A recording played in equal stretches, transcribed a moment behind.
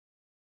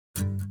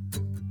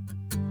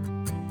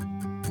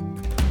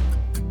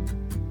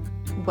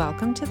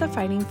Welcome to the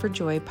Fighting for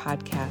Joy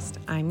podcast.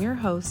 I'm your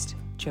host,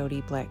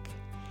 Jody Blick.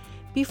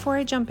 Before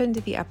I jump into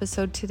the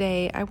episode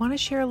today, I want to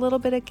share a little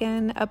bit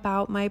again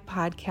about my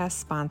podcast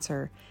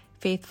sponsor,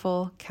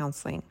 Faithful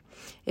Counseling.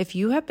 If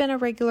you have been a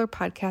regular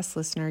podcast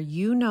listener,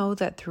 you know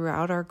that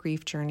throughout our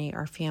grief journey,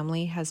 our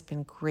family has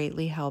been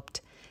greatly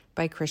helped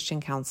by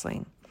Christian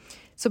counseling.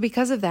 So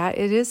because of that,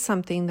 it is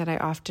something that I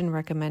often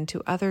recommend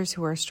to others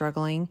who are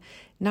struggling,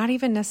 not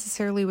even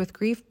necessarily with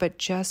grief, but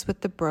just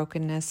with the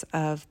brokenness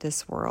of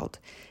this world.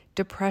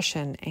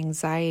 Depression,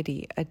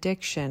 anxiety,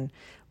 addiction,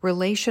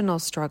 relational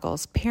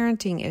struggles,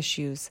 parenting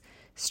issues,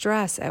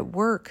 stress at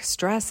work,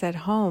 stress at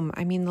home.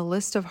 I mean, the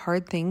list of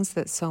hard things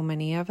that so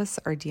many of us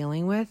are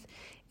dealing with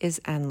is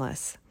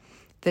endless.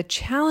 The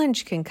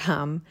challenge can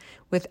come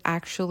with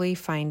actually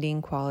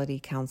finding quality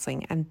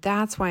counseling, and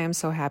that's why I'm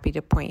so happy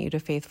to point you to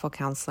Faithful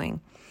Counseling.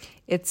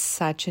 It's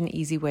such an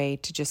easy way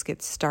to just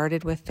get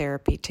started with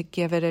therapy, to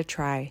give it a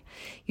try.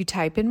 You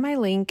type in my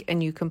link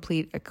and you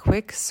complete a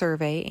quick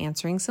survey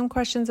answering some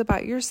questions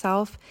about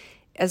yourself,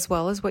 as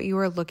well as what you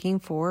are looking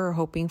for or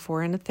hoping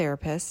for in a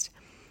therapist.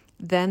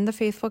 Then the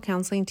Faithful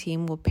Counseling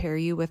team will pair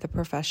you with a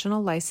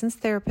professional licensed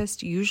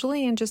therapist,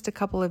 usually in just a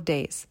couple of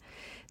days.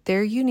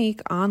 Their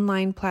unique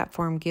online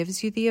platform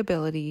gives you the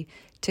ability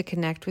to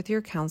connect with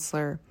your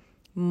counselor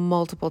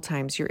multiple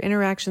times. Your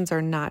interactions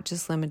are not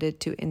just limited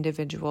to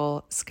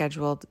individual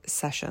scheduled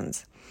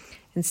sessions.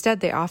 Instead,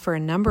 they offer a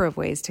number of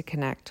ways to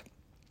connect.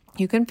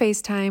 You can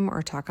FaceTime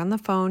or talk on the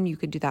phone. You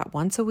can do that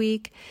once a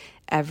week,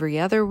 every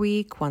other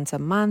week, once a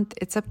month.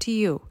 It's up to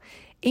you.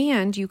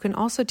 And you can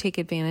also take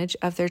advantage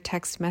of their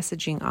text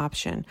messaging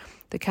option.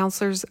 The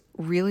counselors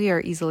really are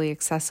easily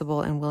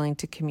accessible and willing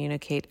to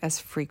communicate as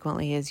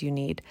frequently as you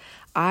need.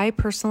 I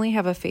personally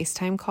have a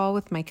FaceTime call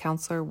with my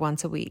counselor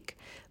once a week,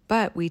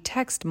 but we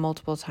text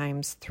multiple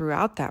times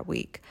throughout that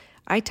week.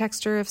 I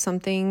text her if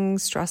something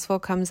stressful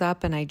comes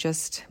up and I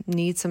just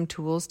need some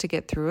tools to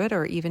get through it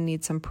or even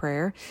need some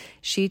prayer.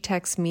 She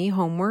texts me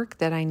homework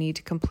that I need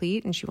to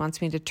complete and she wants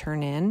me to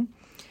turn in.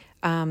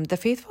 The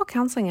Faithful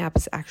Counseling app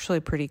is actually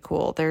pretty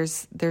cool.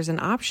 There's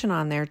an option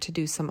on there to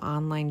do some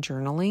online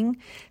journaling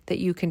that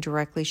you can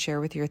directly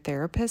share with your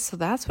therapist. So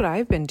that's what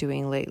I've been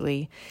doing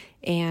lately.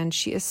 And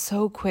she is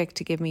so quick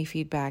to give me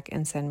feedback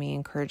and send me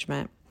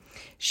encouragement.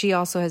 She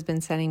also has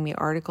been sending me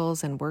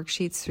articles and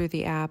worksheets through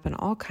the app and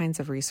all kinds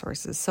of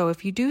resources. So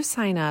if you do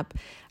sign up,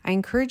 I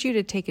encourage you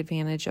to take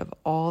advantage of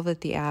all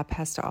that the app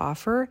has to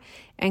offer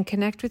and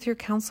connect with your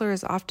counselor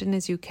as often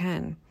as you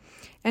can.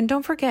 And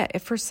don't forget,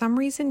 if for some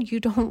reason you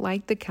don't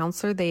like the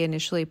counselor they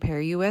initially pair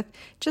you with,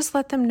 just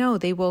let them know.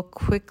 They will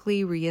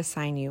quickly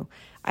reassign you.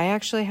 I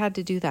actually had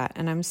to do that,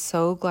 and I'm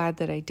so glad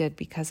that I did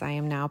because I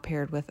am now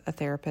paired with a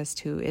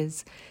therapist who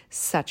is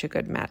such a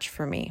good match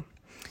for me.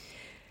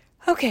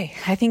 Okay,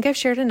 I think I've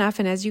shared enough,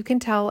 and as you can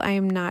tell, I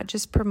am not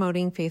just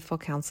promoting Faithful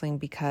Counseling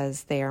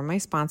because they are my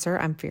sponsor.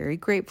 I'm very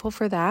grateful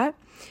for that,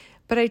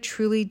 but I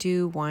truly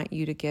do want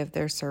you to give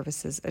their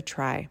services a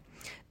try.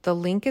 The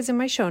link is in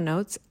my show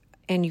notes,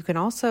 and you can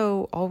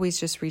also always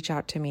just reach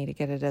out to me to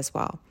get it as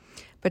well.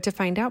 But to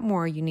find out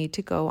more, you need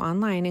to go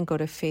online and go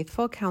to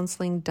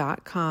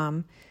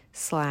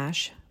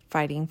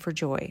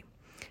faithfulcounseling.com/fightingforjoy.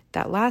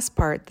 That last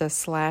part, the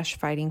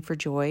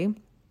 /fightingforjoy,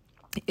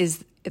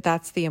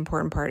 that's the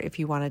important part if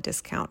you want a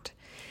discount.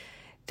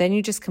 Then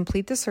you just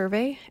complete the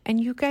survey and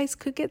you guys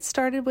could get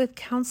started with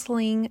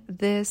counseling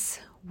this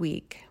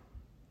week.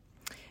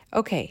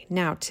 Okay,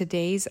 now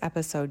today's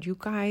episode, you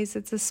guys,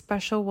 it's a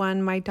special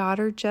one. My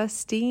daughter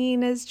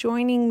Justine is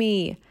joining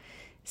me.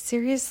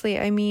 Seriously,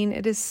 I mean,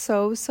 it is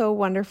so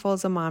wonderful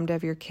as a mom to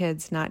have your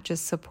kids not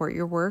just support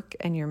your work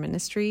and your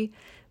ministry,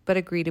 but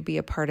agree to be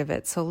a part of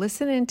it. So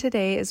listen in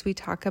today as we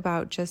talk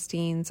about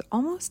Justine's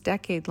almost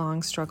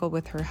decade-long struggle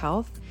with her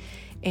health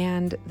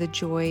and the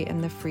joy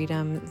and the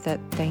freedom that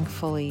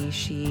thankfully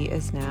she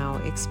is now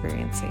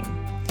experiencing.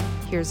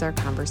 Here's our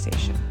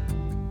conversation.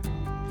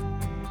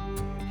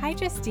 Hi,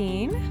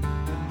 Justine.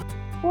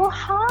 Well,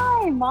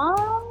 hi,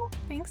 Mom.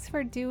 Thanks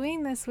for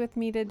doing this with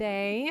me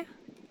today.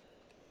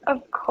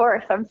 Of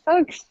course. I'm so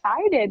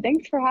excited.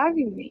 Thanks for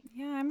having me.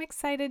 Yeah, I'm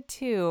excited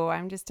too.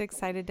 I'm just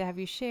excited to have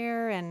you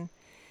share. And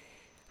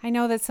I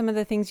know that some of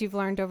the things you've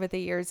learned over the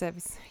years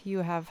as you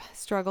have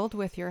struggled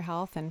with your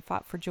health and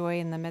fought for joy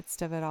in the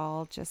midst of it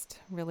all just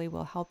really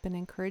will help and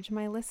encourage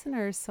my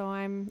listeners. So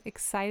I'm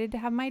excited to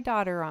have my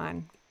daughter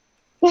on.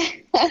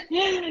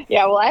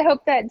 Yeah, well, I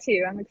hope that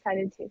too. I'm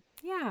excited too.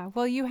 Yeah,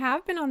 well, you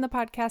have been on the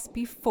podcast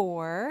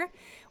before.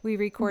 We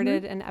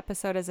recorded an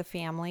episode as a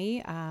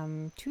family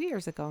 2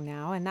 years ago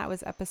now, and that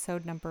was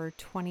episode number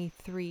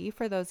 23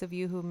 for those of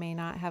you who may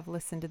not have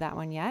listened to that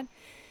one yet.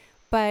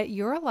 But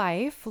your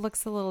life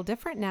looks a little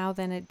different now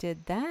than it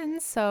did then,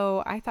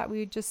 so I thought we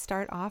would just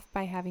start off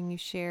by having you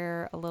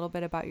share a little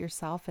bit about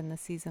yourself and the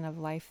season of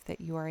life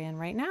that you are in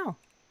right now.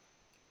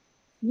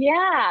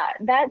 Yeah,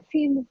 that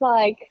seems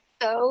like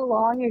so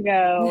long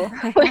ago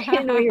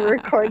when we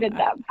recorded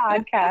that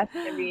podcast.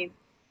 I mean,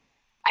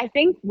 I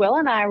think Will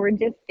and I were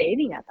just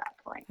dating at that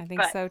point. I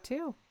think so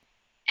too.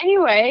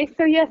 Anyway,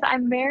 so yes,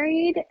 I'm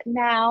married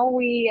now.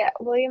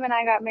 William and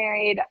I got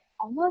married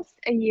almost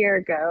a year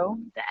ago.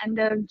 The end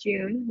of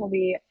June will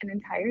be an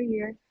entire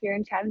year here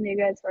in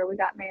Chattanooga. Is where we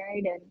got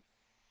married, and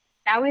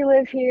now we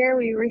live here.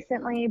 We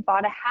recently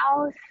bought a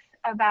house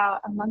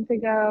about a month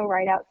ago,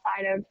 right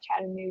outside of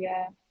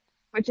Chattanooga,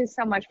 which is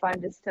so much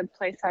fun just to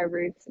place our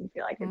roots and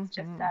feel like it's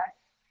just Mm-hmm. us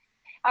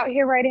out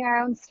here writing our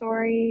own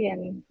story,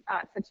 and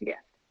it's such a gift.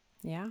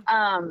 Yeah.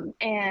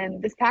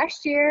 And this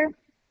past year,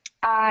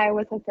 I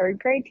was a third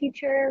grade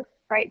teacher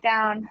right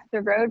down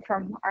the road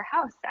from our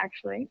house,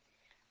 actually,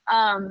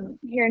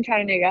 here in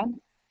Chattanooga.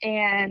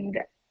 And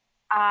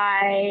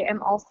I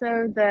am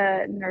also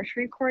the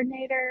nursery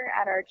coordinator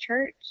at our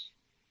church.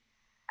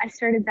 I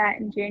started that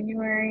in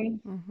January.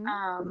 Mm-hmm.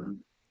 Um,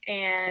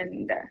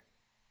 and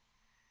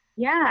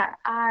yeah,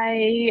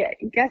 I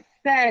guess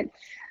that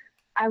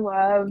I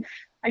love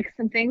like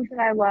some things that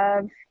I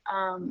love.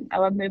 I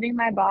love moving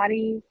my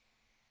body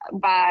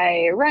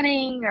by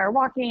running or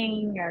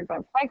walking or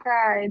going for bike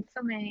rides,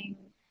 swimming,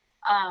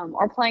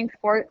 or playing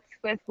sports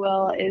with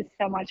Will is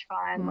so much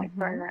fun, like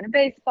throwing Mm-hmm. around a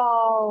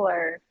baseball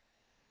or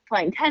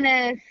playing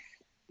tennis.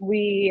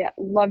 We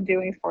love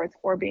doing sports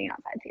or being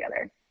outside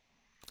together.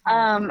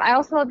 Love it. I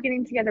also love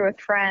getting together with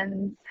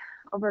friends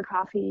over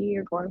coffee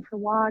or going for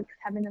walks,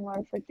 having them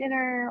over for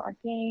dinner or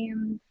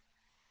games.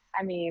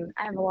 I mean,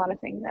 I have a lot of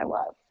things I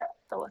love, so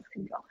the list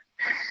can go on.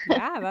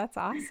 Yeah, that's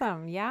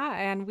awesome. Yeah,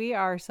 and we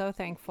are so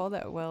thankful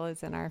that Will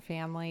is in our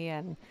family,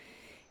 and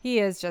he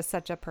is just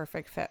such a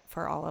perfect fit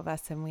for all of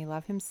us, and we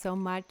love him so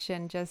much.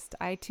 And just,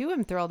 I too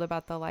am thrilled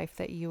about the life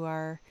that you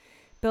are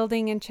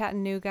building in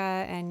Chattanooga,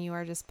 and you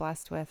are just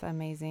blessed with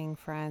amazing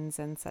friends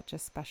and such a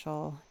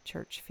special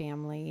church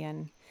family.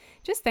 And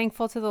just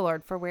thankful to the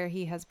Lord for where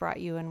He has brought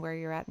you and where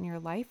you're at in your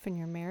life and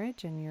your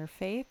marriage and your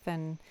faith,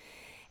 and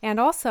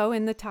also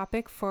in the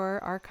topic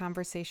for our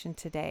conversation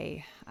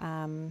today.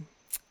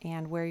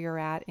 And where you're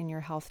at in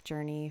your health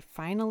journey,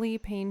 finally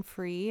pain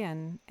free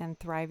and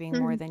thriving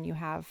more than you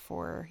have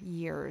for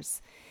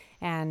years.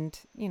 And,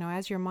 you know,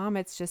 as your mom,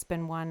 it's just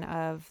been one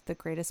of the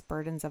greatest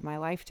burdens of my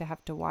life to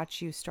have to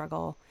watch you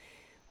struggle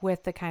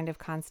with the kind of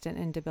constant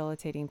and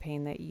debilitating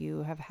pain that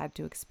you have had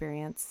to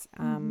experience.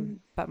 Mm-hmm.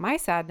 But my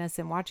sadness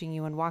in watching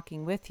you and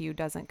walking with you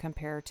doesn't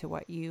compare to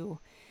what you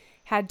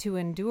had to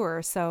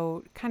endure.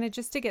 So, kind of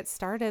just to get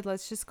started,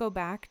 let's just go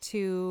back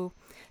to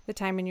the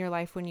time in your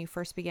life when you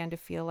first began to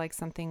feel like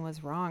something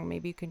was wrong.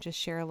 Maybe you can just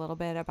share a little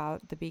bit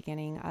about the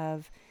beginning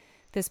of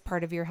this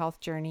part of your health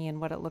journey and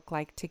what it looked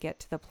like to get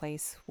to the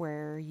place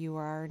where you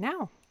are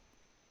now.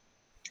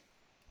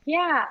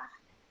 Yeah.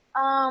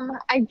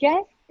 I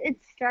guess it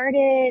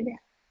started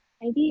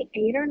maybe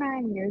 8 or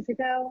 9 years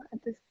ago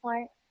at this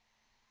point.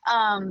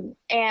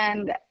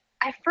 And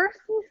I first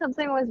knew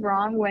something was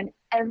wrong when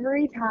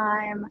every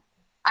time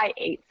I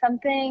ate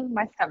something,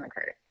 my stomach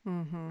hurt.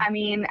 Mm-hmm. I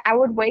mean, I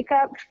would wake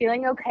up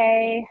feeling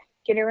okay,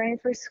 getting ready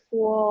for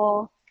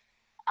school,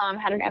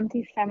 had an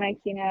empty stomach,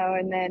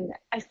 and then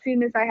as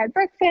soon as I had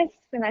breakfast,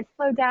 then I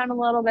slowed down a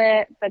little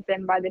bit. But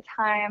then by the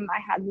time I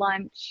had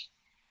lunch,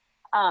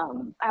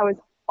 I was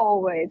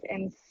always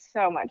in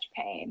so much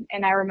pain.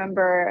 And I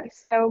remember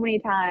so many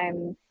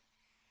times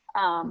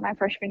my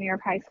freshman year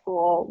of high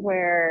school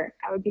where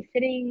I would be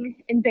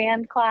sitting in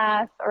band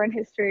class or in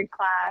history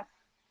class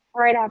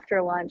right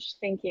after lunch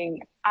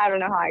thinking, I don't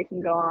know how I can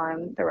go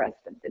on the rest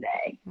of the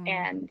day.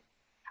 And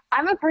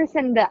I'm a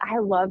person that I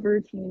love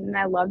routine and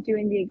I love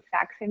doing the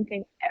exact same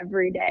thing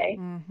every day.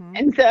 Mm-hmm.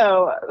 And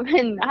so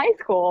in high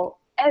school,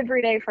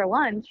 every day for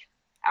lunch,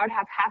 I would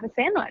have half a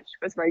sandwich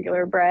with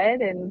regular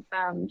bread and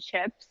some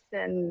chips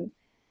and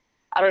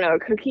I don't know, a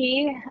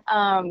cookie.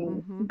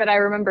 Mm-hmm. But I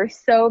remember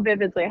so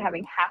vividly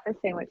having half a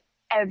sandwich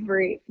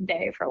every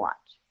day for lunch.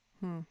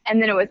 Hmm. And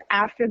then it was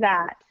after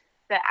that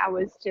that I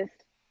was just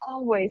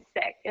always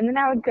sick. And then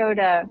I would go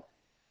to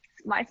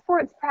my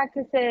sports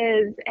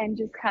practices and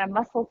just kind of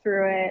muscle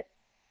through it.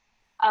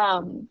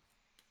 Um,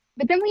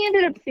 but then we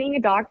ended up seeing a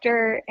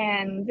doctor,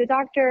 and the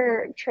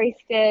doctor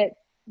traced it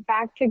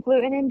back to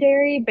gluten and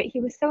dairy, but he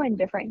was so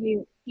indifferent.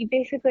 He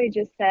basically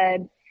just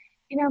said,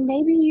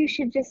 maybe you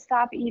should just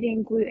stop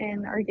eating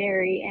gluten or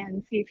dairy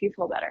and see if you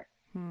feel better.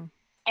 Hmm.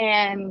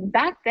 And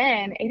back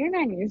then, 8 or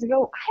 9 years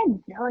ago, I had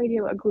no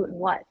idea what gluten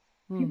was.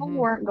 People Mm-hmm.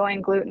 weren't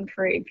going gluten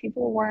free.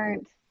 People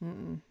weren't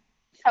Mm-mm.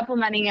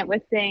 supplementing it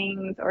with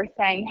things or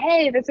saying,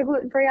 hey, there's a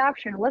gluten free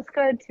option. Let's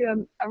go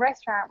to a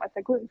restaurant with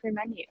a gluten free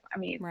menu. I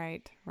mean,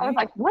 Right. I was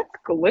Right. like, what's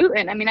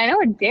gluten? I mean, I know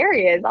what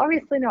dairy is.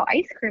 Obviously, no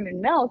ice cream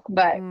and milk,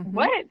 but Mm-hmm.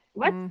 what's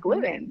Mm-hmm.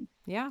 gluten?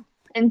 Yeah.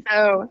 And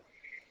so,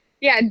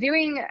 yeah,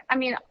 I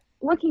mean,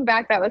 looking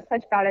back, that was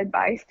such bad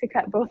advice to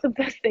cut both of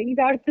those things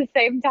out at the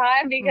same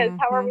time because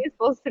how are Mm-hmm. we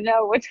supposed to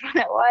know which one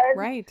it was?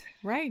 Right.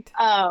 Right.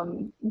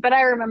 But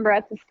I remember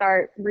at the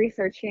start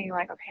researching,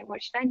 like, okay,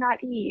 what should I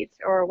not eat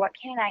or what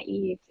can I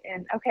eat?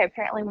 And okay,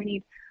 apparently we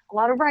need a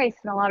lot of rice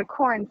and a lot of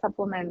corn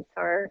supplements,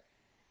 or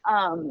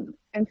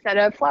instead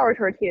of flour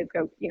tortillas,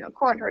 go,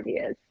 corn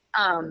tortillas.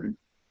 Um,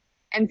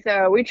 And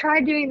so we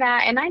tried doing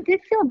that, and I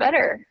did feel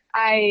better.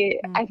 I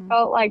Mm-hmm.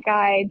 felt like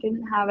I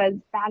didn't have as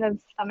bad of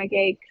stomach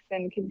aches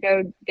and could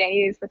go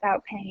days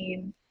without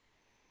pain.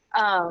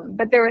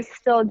 But there was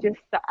still just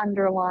the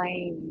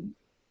underlying,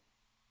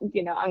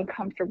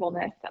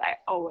 uncomfortableness that I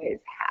always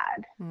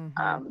had.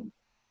 Mm-hmm. Um,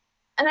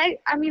 and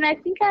I mean, I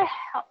think I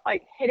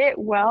like hit it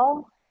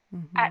well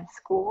Mm-hmm. at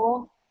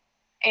school,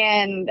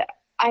 and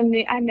I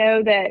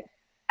know that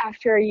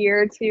after a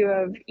year or two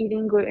of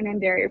eating gluten and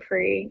dairy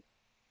free,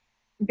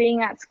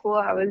 being at school,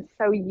 I was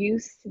so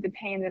used to the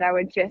pain that I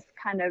would just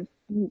kind of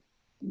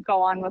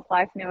go on with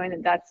life knowing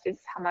that that's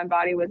just how my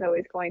body was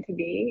always going to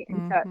be.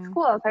 And so at Mm-hmm.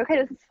 school, I was like,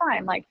 okay, this is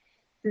fine. Like,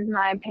 this is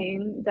my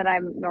pain that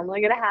I'm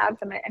normally going to have. So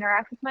I'm going to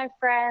interact with my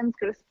friends,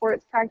 go to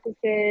sports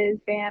practices,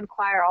 band,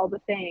 choir, all the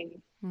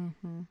things.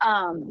 Mm-hmm.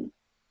 Um,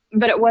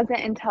 but it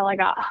wasn't until I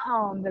got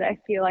home that I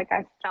feel like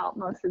I felt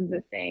most of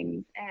the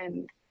things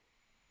and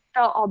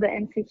felt all the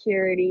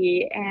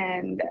insecurity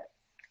and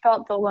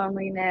felt the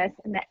loneliness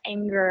and the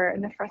anger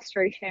and the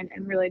frustration,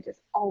 and really just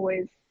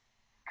always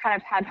kind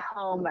of had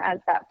home as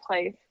that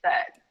place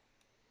that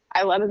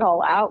I let it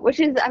all out, which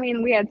is, I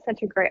mean, we had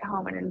such a great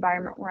home and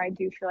environment where I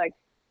do feel like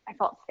I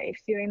felt safe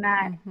doing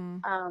that,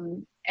 Mm-hmm.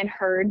 and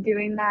heard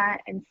doing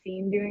that and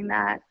seen doing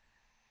that.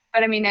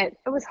 But I mean, it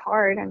was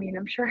hard. I mean,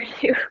 I'm sure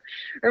you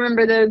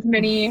remember those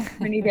many,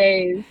 many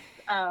days,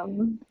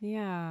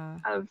 Yeah.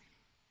 of,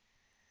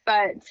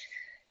 but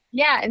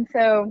yeah. And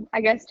so I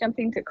guess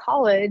jumping to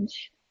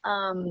college,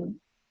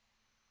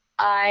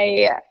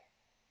 I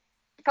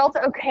felt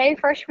okay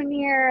freshman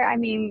year. I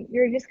mean,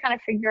 you're just kind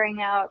of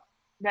figuring out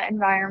the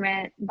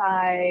environment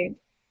by,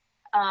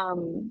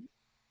 um,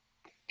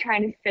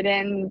 trying to fit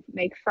in,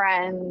 make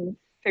friends,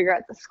 figure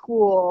out the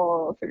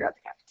school, figure out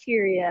the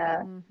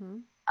cafeteria. Mm-hmm.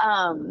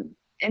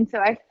 And so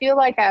I feel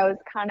like I was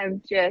kind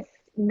of just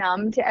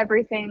numb to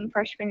everything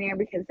freshman year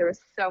because there was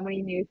so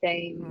many new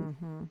things,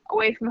 Mm-hmm.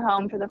 away from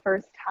home for the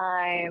first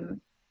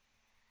time.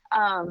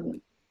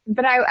 Um,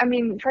 but I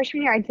mean,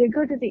 freshman year I did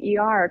go to the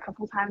ER a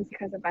couple times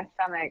because of my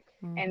stomach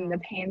and the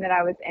Mm-hmm. pain that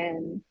I was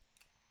in.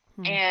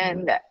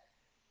 Mm-hmm.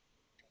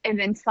 And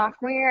then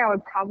sophomore year, I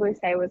would probably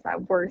say was my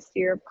worst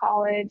year of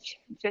college,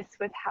 just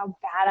with how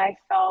bad I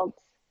felt,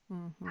 how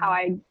Mm-hmm.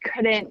 I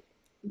couldn't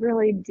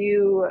really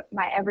do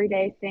my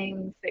everyday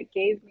things that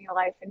gave me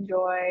life and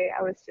joy.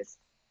 I was just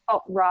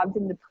felt robbed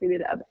and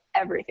depleted of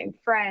everything,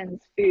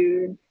 friends,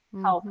 food,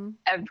 health, Mm-hmm.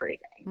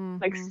 everything.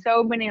 Like Mm-hmm.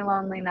 so many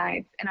lonely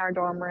nights in our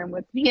dorm room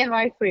with me and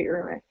my sweet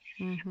roommate,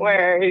 Mm-hmm.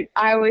 where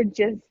I would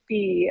just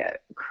be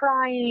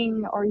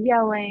crying or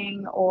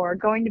yelling or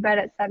going to bed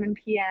at 7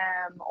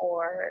 p.m.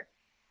 or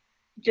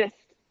just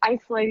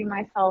isolating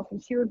myself.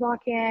 And she would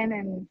walk in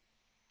and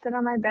sit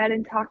on my bed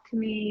and talk to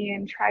me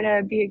and try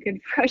to be a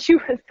good friend. She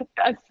was the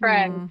best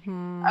friend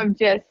Mm-hmm. of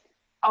just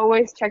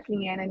always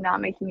checking in and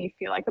not making me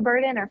feel like a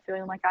burden or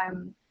feeling like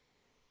I'm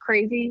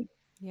crazy.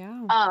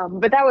 Yeah.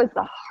 But that was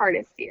the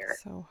hardest year,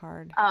 So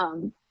hard.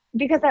 um,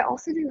 because I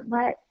also didn't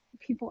let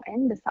people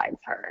in besides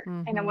her,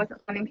 and I Mm-hmm.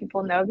 wasn't letting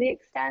people know the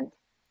extent.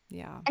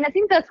 Yeah. And I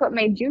think that's what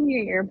made junior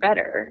year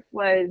better,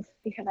 was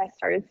because I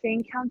started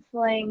seeing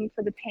counseling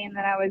for the pain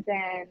that I was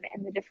in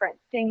and the different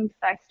things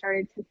that I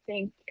started to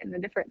think and the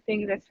different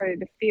things I started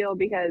to feel,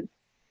 because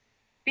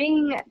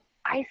being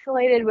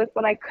isolated with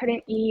what I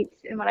couldn't eat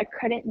and what I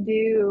couldn't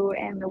do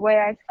and the way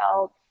I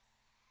felt,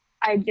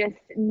 I just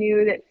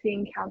knew that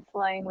seeing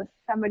counseling with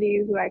somebody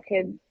who I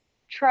could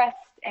trust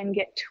and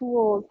get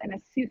tools and a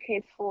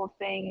suitcase full of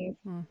things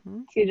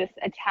Mm-hmm. to just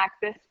attack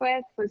this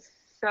with was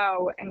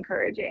so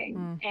encouraging.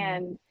 Mm-hmm.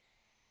 And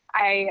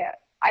I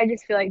I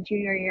just feel like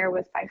junior year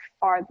was by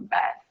far the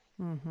best.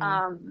 Mm-hmm.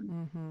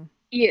 Um, Mm-hmm.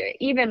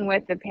 even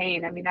with the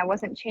pain, I mean, I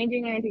wasn't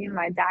changing anything in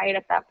my diet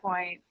at that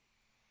point.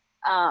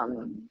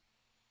 Um,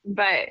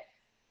 but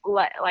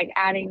like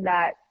adding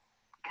that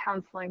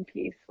counseling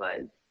piece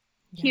was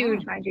Yeah.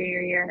 huge my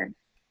junior year.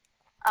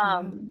 Yeah.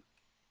 Um,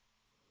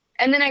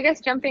 and then I guess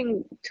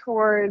jumping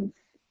towards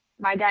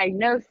my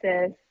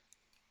diagnosis,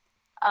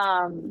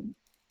 um,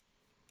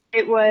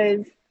 it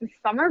was the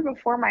summer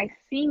before my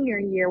senior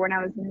year when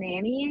I was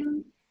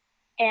nannying,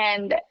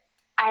 and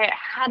I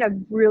had a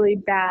really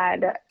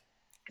bad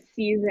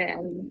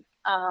season,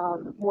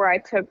 where I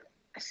took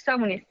so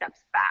many steps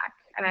back,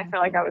 and I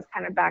felt like Mm-hmm. I was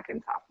kind of back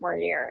in sophomore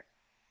year.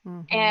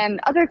 Mm-hmm. And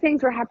other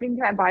things were happening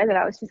to my body that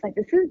I was just like,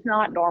 this is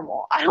not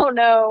normal. I don't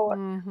know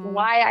Mm-hmm.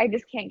 why I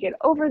just can't get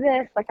over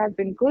this. Like, I've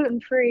been gluten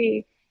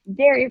free,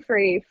 dairy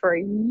free for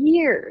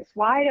years.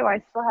 Why do I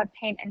still have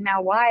pain? And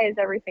now why is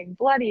everything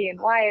bloody? And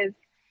why is,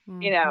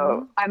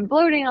 Mm-hmm. I'm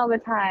bloating all the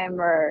time?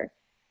 Or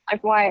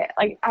like, why,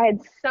 like, I had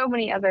so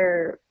many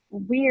other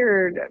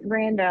weird,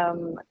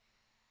 random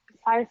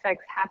side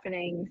effects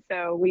happening.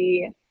 So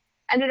we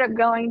ended up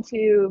going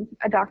to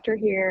a doctor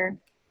here.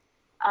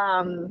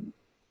 Um,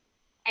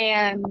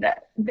 and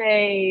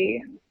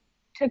they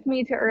took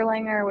me to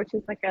Erlanger, which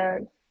is like a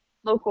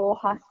local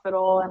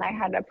hospital, and I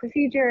had a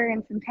procedure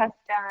and some tests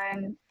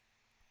done.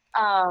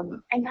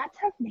 And that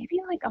took maybe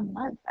like a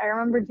month. I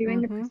remember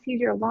doing the Mm-hmm.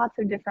 procedure, lots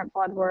of different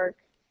blood work.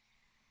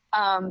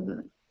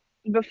 Um,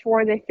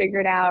 before they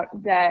figured out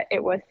that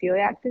it was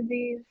celiac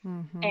disease.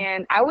 Mm-hmm.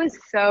 And I was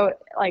so,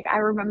 like, I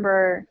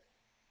remember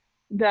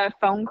the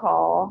phone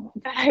call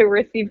that I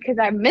received because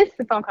I missed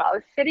the phone call. I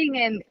was sitting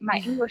in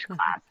my English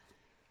class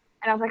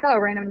and I was like, oh,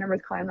 random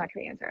number's calling, I'm not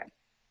going to answer it.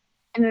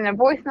 And then a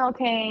voicemail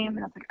came and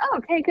I was like, oh,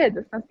 okay, good.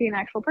 This must be an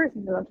actual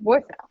person who left a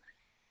voicemail.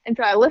 And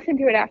so I listened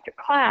to it after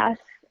class.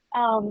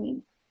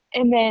 And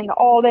then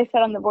all they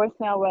said on the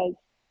voicemail was,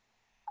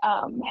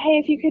 hey,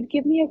 if you could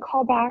give me a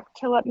call back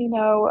to let me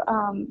know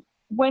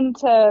when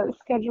to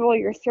schedule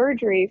your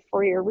surgery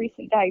for your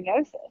recent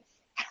diagnosis.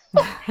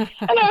 And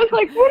I was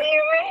like, what do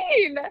you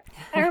mean?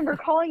 I remember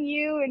calling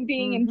you and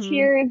being in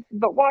tears,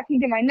 but walking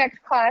to my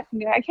next class and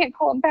being like, I can't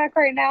call him back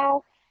right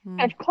now.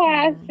 I have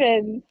class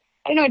and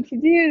I don't know what to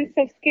do. It's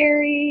so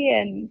scary.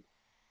 And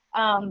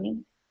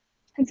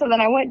so then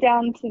I went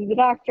down to the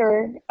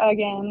doctor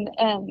again,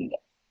 and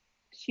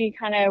she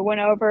kind of went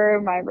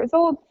over my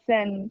results,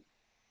 and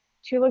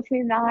she looked me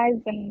in the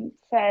eyes and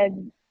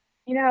said,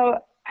 you know,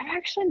 I've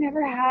actually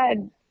never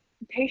had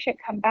a patient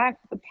come back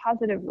with a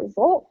positive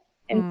result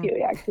in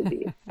celiac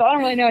disease, so I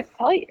don't really know what to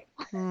tell you.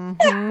 And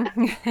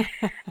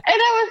I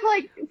was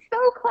like,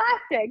 so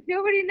classic.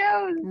 Nobody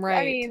knows. Right,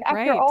 I mean,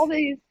 after all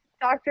these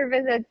doctor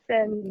visits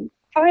and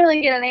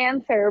finally get an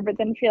answer, but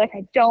then feel like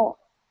I don't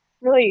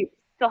really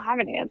still have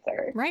an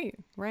answer. Right.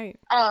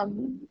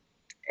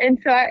 And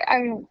so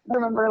I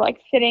remember like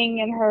sitting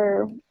in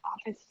her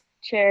office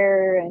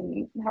chair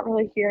and not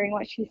really hearing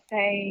what she's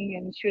saying,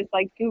 and she was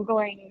like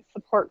Googling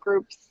support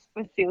groups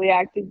with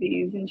celiac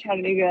disease in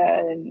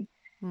Chattanooga, and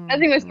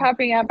nothing was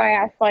popping up. I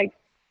asked like,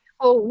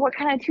 oh, what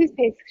kind of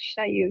toothpaste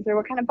should I use, or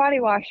what kind of body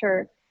wash,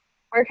 or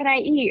where can I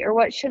eat, or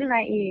what shouldn't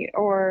I eat?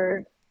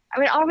 Or I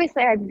mean,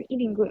 obviously I've been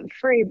eating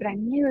gluten-free, but I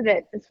knew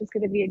that this was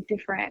going to be a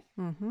different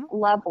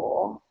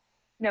level,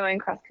 knowing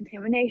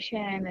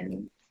cross-contamination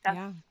and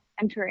stuff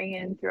entering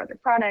in through other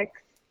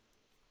products.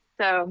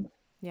 So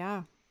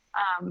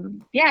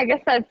I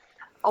guess that's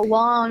a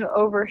long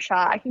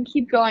overshot. I can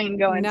keep going and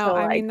going. No,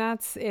 I mean,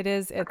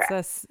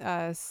 it's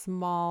a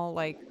small,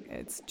 like,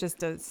 it's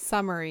just a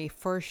summary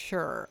for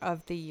sure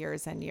of the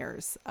years and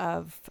years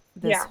of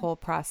this whole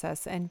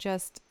process and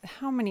just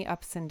how many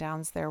ups and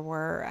downs there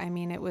were. I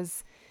mean, it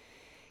was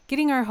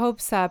getting our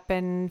hopes up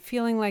and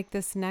feeling like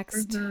this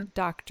next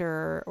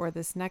doctor or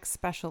this next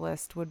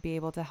specialist would be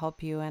able to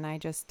help you. And I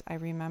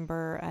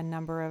remember a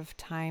number of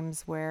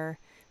times where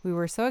we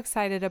were so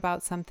excited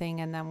about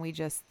something, and then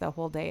the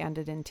whole day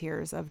ended in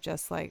tears of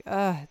just like,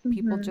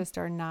 people just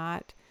are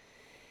not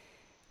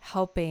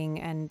helping,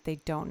 and they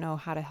don't know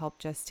how to help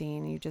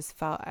Justine.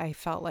 I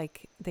felt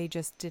like they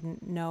just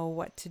didn't know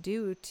what to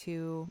do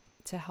to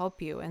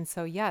help you. And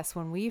so, yes,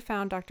 when we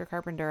found Dr.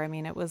 Carpenter, I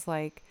mean, it was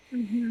like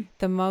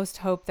the most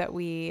hope that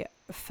we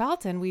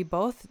felt. And we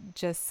both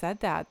just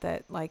said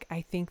that like, I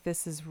think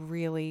this is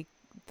really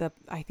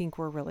I think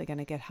we're really going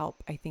to get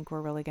help. I think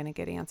we're really going to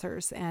get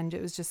answers. And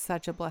it was just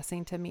such a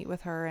blessing to meet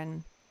with her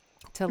and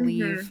to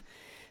leave,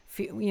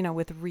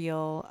 with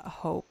real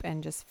hope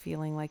and just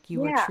feeling like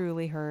you were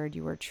truly heard,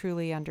 you were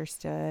truly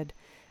understood.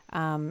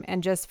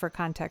 And just for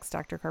context,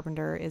 Dr.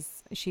 Carpenter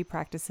she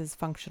practices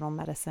functional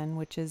medicine,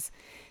 which is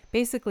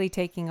basically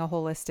taking a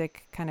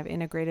holistic kind of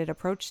integrated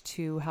approach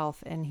to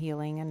health and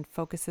healing, and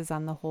focuses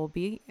on the whole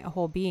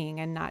being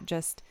and not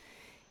just,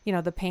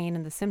 the pain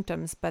and the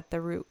symptoms, but the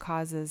root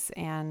causes.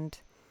 And,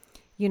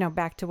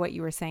 back to what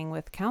you were saying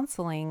with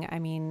counseling, I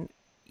mean,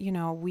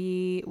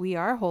 we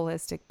are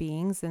holistic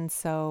beings. And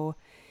so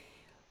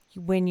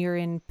when you're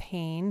in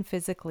pain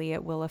physically,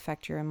 it will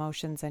affect your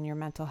emotions and your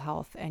mental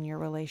health and your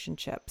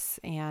relationships.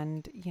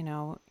 And,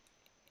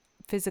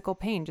 physical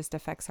pain just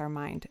affects our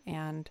mind.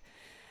 And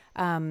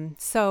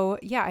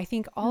I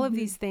think all of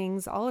these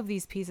things, all of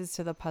these pieces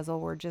to the puzzle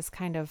were just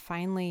kind of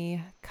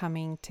finally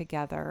coming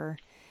together.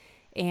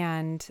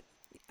 And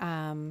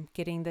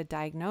getting the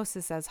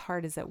diagnosis, as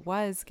hard as it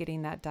was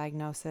getting that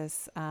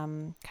diagnosis,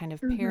 kind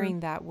of pairing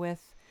that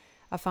with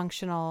a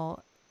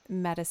functional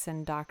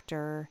medicine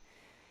doctor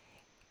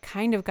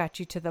kind of got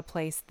you to the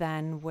place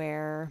then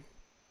where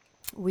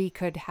we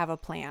could have a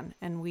plan,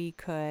 and we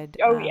could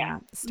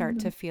start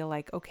to feel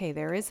like, okay,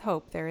 there is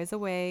hope. There is a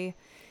way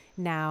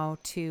now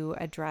to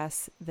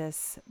address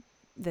this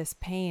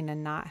pain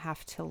and not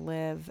have to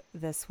live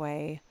this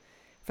way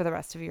for the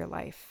rest of your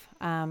life.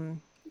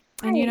 And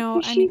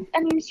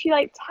she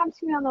like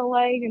taps me on the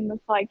leg and was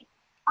like,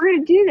 we're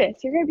going to do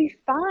this. You're going to be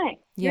fine.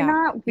 You're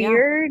not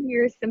weird.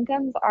 Your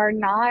symptoms are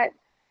not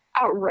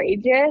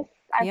outrageous.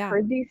 I've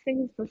heard these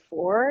things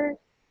before,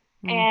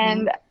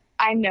 and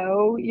I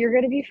know you're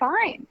going to be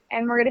fine,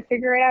 and we're going to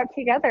figure it out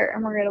together,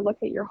 and we're going to look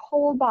at your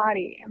whole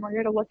body, and we're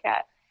going to look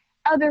at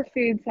other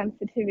food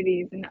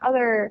sensitivities and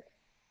other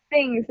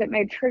things that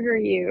may trigger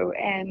you,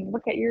 and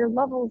look at your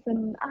levels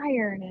in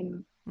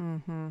iron.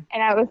 And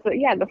I was,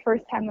 the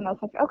first time that I was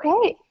like,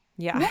 okay,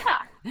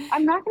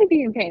 I'm not going to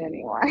be in pain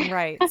anymore.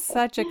 Right.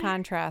 Such a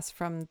contrast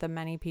from the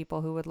many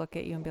people who would look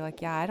at you and be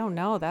like, yeah, I don't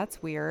know.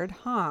 That's weird.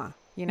 Huh?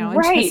 and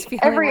Right. just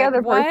feeling Every like,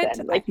 other what?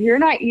 person, like, you're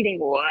not eating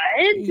what?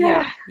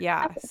 Yeah,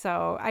 yeah.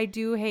 So I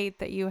do hate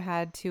that you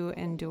had to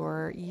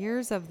endure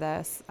years of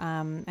this.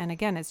 And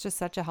again, it's just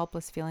such a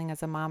helpless feeling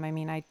as a mom. I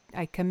mean,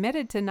 I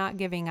committed to not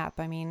giving up.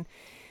 I mean,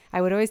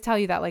 I would always tell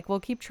you that, like,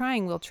 we'll keep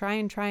trying. We'll try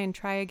and try and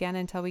try again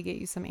until we get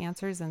you some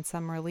answers and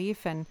some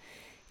relief. And,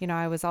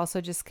 I was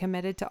also just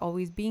committed to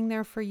always being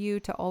there for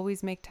you, to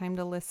always make time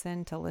to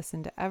listen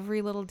to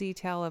every little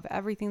detail of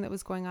everything that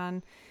was going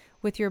on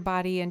with your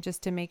body, and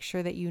just to make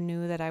sure that you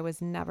knew that I was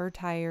never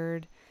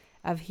tired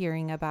of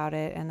hearing about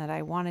it, and that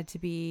I wanted to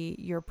be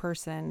your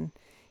person,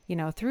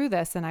 through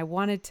this. And I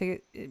wanted to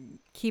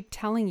keep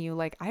telling you,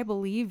 like, I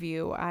believe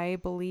you. I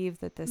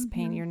believe that this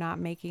pain, you're not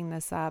making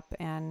this up.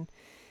 And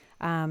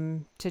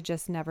to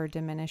just never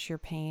diminish your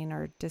pain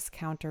or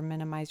discount or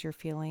minimize your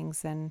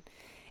feelings and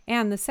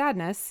the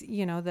sadness,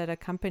 that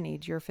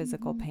accompanied your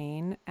physical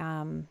pain.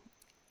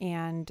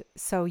 And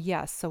so,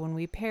 yes, so when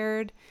we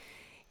paired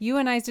you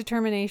and I's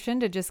determination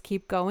to just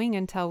keep going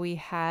until we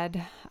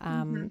had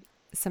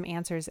some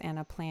answers and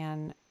a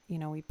plan,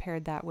 we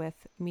paired that with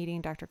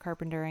meeting Dr.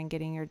 Carpenter and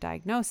getting your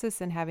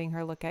diagnosis and having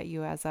her look at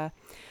you as a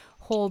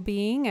whole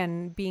being,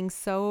 and being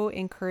so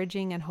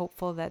encouraging and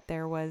hopeful that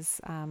there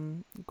was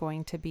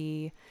going to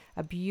be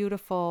a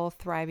beautiful,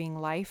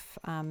 thriving life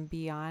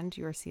beyond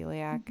your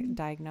celiac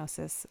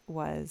diagnosis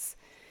was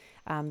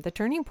the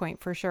turning point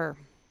for sure.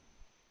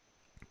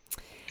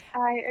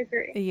 I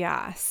agree.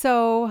 Yeah.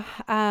 So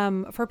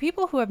for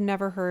people who have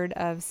never heard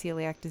of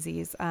celiac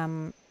disease,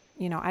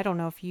 I don't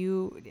know if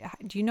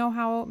do you know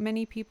how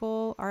many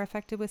people are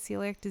affected with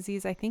celiac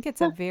disease? I think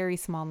it's a very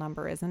small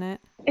number, isn't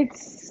it?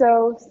 It's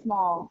so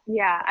small.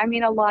 Yeah. I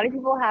mean, a lot of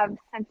people have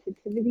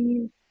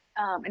sensitivities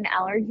and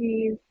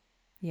allergies,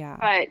 Yeah.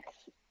 but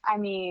I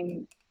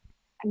mean,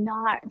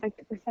 not like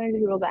the percentage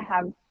of people that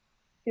have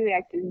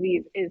celiac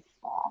disease is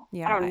small.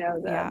 Yeah. I don't know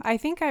Yeah. I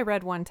think I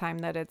read one time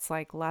that it's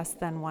like less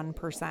than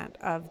 1%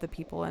 of the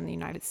people in the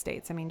United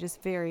States. I mean,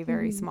 just very,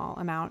 very small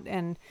amount.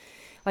 And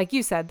like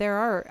you said, there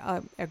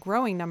are a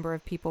growing number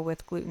of people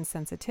with gluten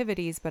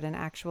sensitivities, but an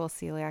actual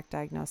celiac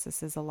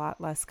diagnosis is a lot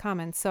less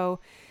common. So,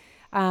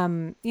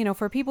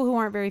 for people who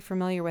aren't very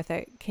familiar with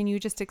it, can you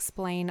just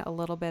explain a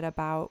little bit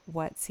about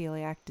what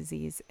celiac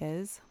disease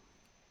is?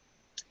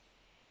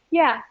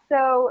 Yeah.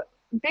 So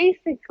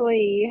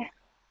basically,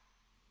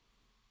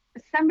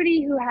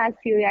 somebody who has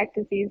celiac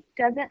disease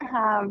doesn't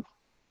have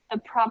the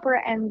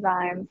proper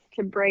enzymes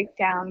to break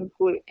down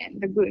gluten,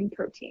 the gluten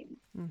protein.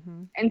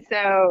 Mm-hmm. And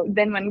so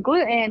then when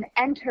gluten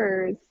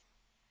enters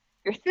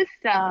your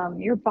system,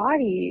 your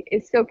body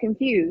is so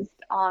confused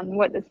on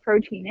what this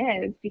protein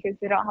is because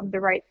they don't have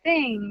the right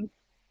things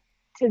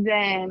to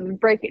then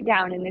break it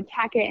down and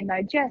attack it and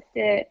digest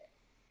it.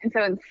 And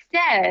so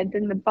instead,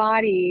 then the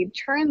body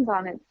turns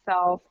on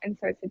itself and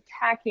starts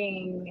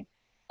attacking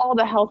all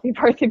the healthy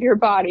parts of your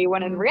body,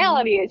 when in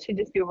reality, it should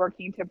just be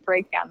working to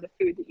break down the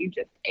food that you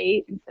just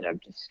ate instead of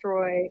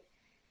destroy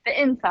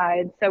the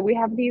inside. So we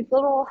have these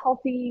little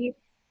healthy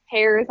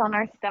hairs on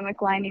our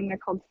stomach lining. They're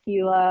called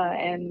scula.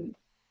 And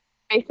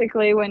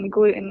basically, when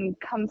gluten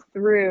comes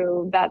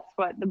through, that's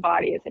what the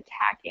body is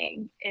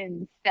attacking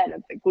instead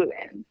of the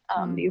gluten,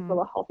 these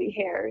little healthy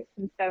hairs.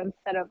 And so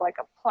instead of like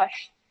a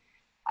plush,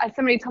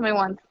 somebody told me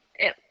once,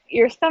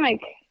 your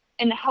stomach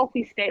in a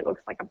healthy state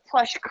looks like a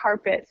plush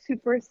carpet,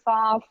 super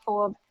soft,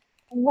 full of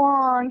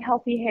long,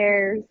 healthy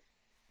hairs.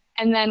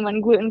 And then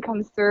when gluten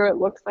comes through, it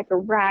looks like a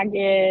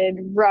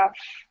ragged, rough,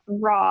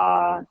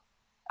 raw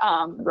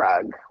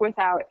rug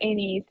without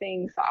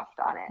anything soft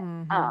on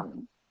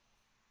it.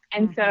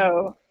 And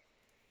so,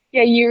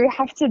 yeah, you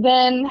have to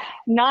then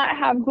not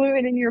have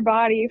gluten in your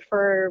body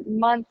for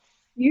months,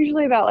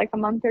 usually about like a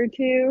month or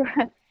two,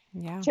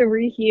 to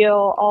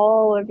reheal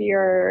all of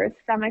your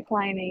stomach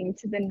lining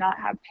to then not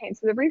have pain.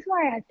 So the reason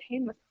why I had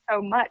pain was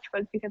so much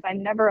was because I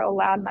never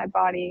allowed my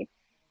body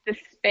the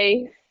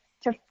space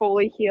to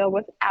fully heal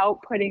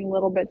without putting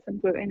little bits of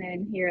gluten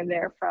in here and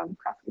there from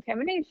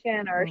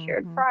cross-contamination or a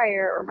shared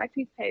fryer or my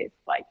toothpaste.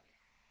 Like,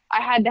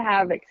 I had to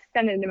have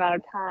extended amount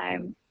of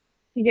time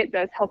to get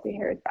those healthy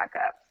hairs back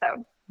up.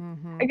 So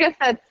I guess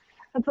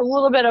that's a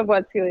little bit of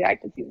what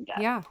celiac disease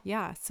does. Yeah,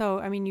 yeah. So,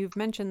 I mean, you've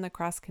mentioned the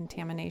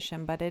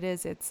cross-contamination, but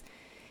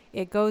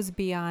it goes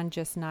beyond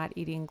just not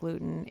eating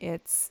gluten.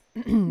 It's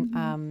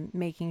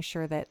making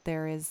sure that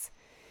there is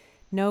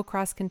no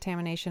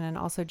cross-contamination, and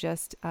also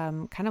just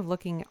kind of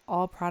looking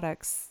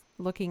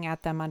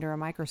at them under a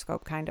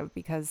microscope, kind of,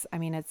 because, I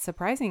mean, it's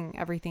surprising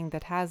everything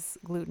that has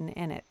gluten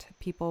in it.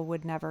 People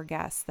would never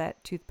guess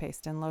that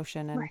toothpaste and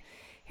lotion and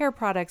hair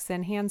products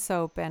and hand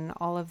soap and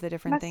all of the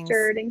different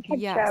Mustard things.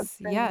 and ketchup.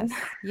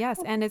 Yes.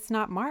 And it's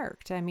not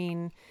marked. I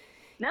mean,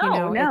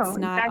 No, it's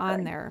not exactly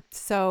on there.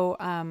 So,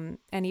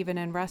 and even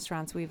in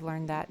restaurants, we've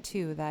learned that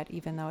too, that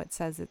even though it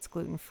says it's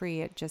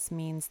gluten-free, it just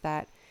means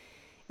that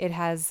it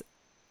has,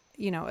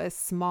 a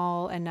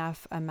small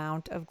enough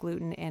amount of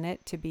gluten in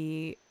it to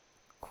be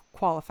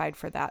qualified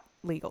for that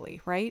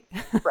legally, right?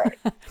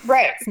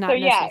 Right. It's not so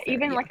yeah, necessary.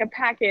 even like a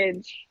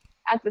package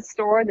at the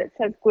store that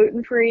says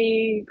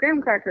gluten-free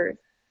graham crackers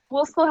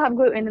will still have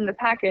gluten in the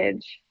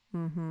package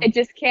Mm-hmm. It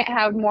just can't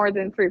have more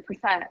than 3%.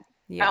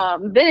 Yeah.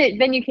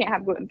 Then you can't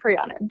have gluten free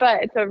on it.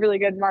 But it's a really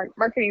good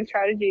marketing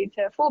strategy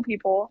to fool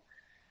people.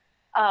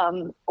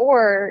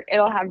 Or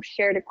it'll have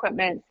shared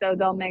equipment, so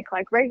they'll make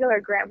like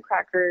regular graham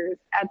crackers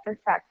at the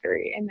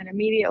factory, and then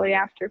immediately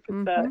after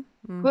put the Mm-hmm.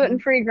 Mm-hmm.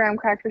 gluten-free graham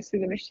crackers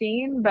through the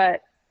machine.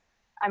 But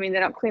I mean, they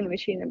don't clean the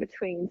machine in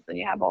between, so then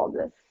you have all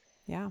this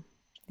Yeah.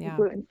 Yeah.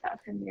 gluten stuff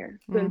in your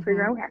gluten-free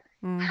Mm-hmm. graham crackers.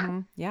 Mm-hmm.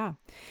 Yeah.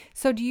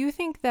 So do you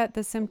think that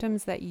the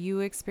symptoms that you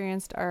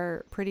experienced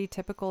are pretty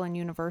typical and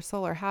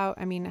universal, or how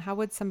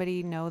would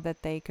somebody know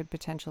that they could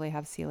potentially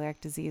have celiac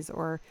disease,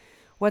 or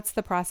what's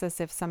the process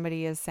if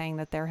somebody is saying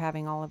that they're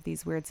having all of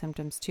these weird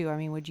symptoms too? I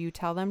mean, would you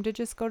tell them to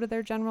just go to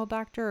their general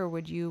doctor, or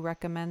would you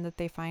recommend that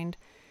they find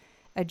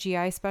a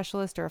GI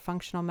specialist or a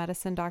functional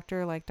medicine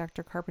doctor like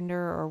Dr.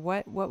 Carpenter, or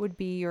what would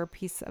be your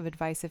piece of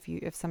advice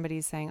if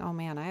somebody's saying, "Oh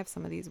man, I have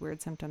some of these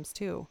weird symptoms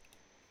too."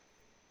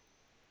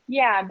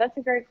 Yeah, that's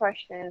a great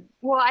question.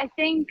 Well, I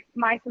think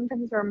my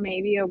symptoms were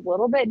maybe a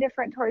little bit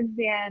different towards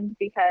the end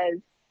because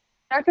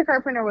Dr.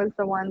 Carpenter was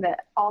the one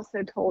that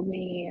also told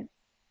me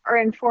or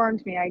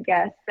informed me, I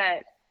guess,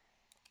 that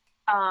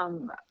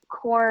um,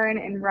 corn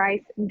and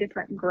rice and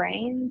different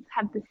grains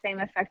have the same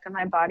effect on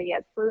my body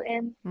as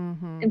gluten.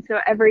 Mm-hmm. And so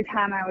every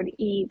time I would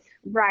eat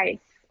rice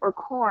or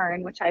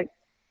corn, which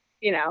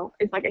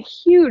is like a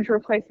huge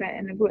replacement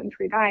in a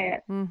gluten-free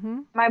diet, Mm-hmm.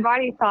 my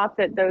body thought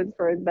that those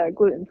were the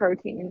gluten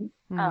proteins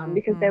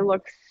because they Mm-hmm.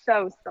 look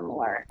so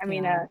similar. I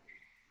mean, Yeah.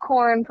 a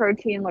corn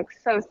protein looks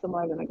so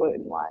similar than a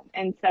gluten one.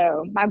 And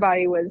so my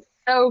body was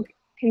so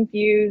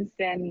confused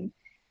and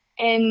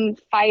in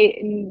fight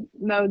and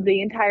mode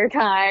the entire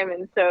time.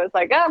 And so it's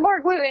like, oh, more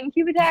gluten,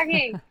 keep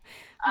attacking.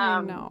 I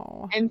Um,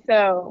 know. and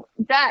so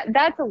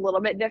that's a little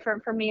bit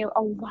different for me.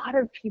 A lot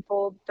of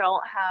people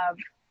don't have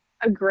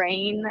a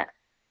grain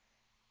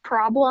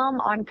problem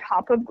on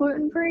top of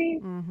gluten free.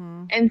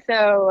 Mm-hmm. And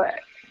so,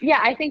 yeah,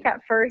 I think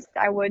at first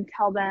I would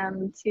tell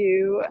them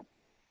to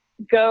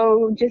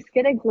go just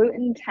get a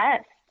gluten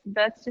test.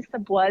 That's just a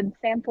blood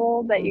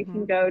sample that you Mm-hmm.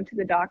 can go to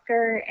the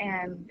doctor,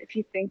 and if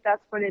you think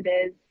that's what it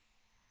is,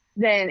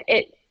 then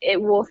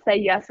it will say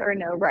yes or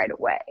no right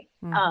away.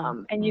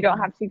 Mm-hmm. And you don't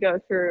Mm-hmm. have to go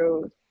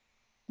through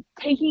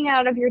taking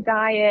out of your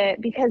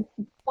diet, because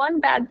one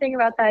bad thing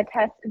about that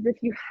test is if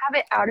you have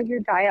it out of your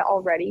diet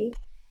already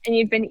and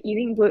you've been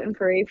eating gluten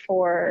free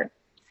for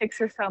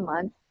 6 or so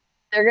months,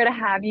 they're going to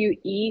have you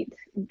eat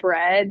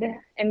bread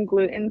and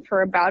gluten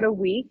for about a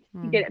week to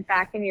Mm. get it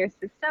back in your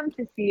system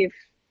to see if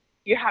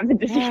you have the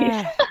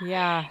disease.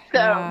 Yeah. So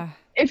Yeah.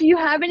 if you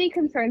have any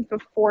concerns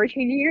before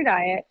changing your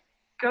diet,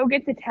 go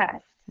get the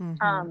test.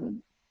 Mm-hmm.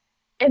 Um,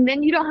 and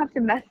then you don't have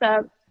to mess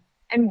up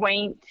and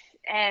wait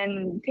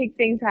and take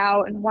things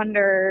out and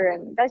wonder,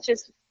 and that's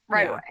just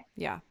right Yeah. away.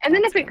 Yeah. And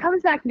then That's if it good.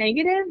 comes back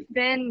negative,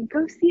 then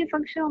go see a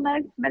functional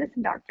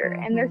medicine doctor,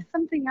 and Mm-hmm. there's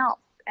something else,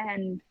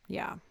 and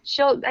Yeah.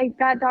 she'll like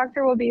that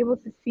doctor will be able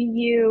to see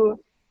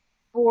you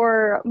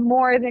for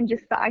more than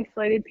just the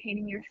isolated pain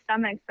in your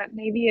stomach, but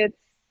maybe it's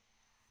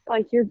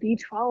like your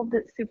B12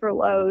 that's super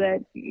low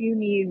that you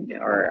need,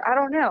 or I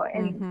don't know.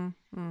 And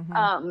Mm-hmm. Mm-hmm.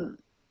 um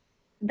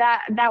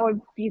that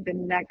would be the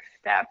next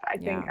step, I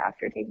think, Yeah.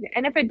 after taking it.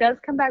 And if it does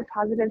come back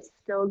positive,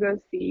 still go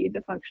see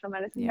the functional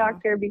medicine Yeah.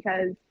 doctor,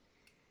 because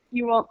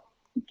you won't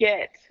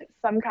get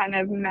some kind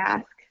of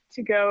mask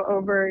to go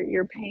over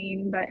your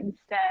pain, but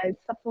instead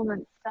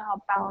supplements to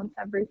help balance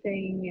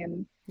everything,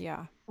 and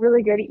Yeah.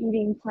 really good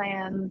eating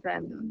plans.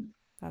 And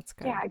That's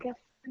yeah, good. I guess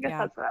Yeah.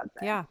 that's what I'd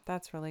say. Yeah,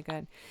 that's really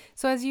good.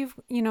 So as you've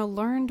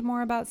learned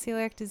more about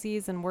celiac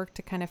disease and worked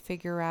to kind of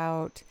figure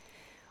out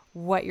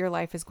what your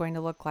life is going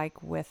to look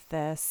like with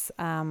this,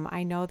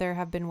 I know there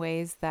have been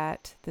ways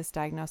that this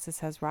diagnosis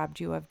has robbed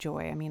you of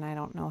joy. I mean, I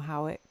don't know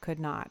how it could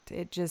not.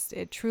 It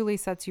truly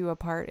sets you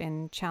apart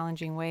in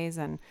challenging ways.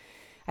 And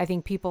I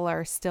think people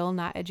are still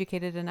not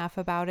educated enough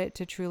about it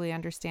to truly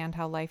understand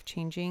how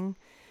life-changing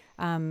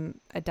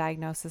a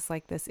diagnosis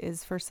like this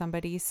is for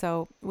somebody.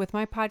 So with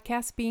my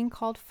podcast being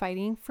called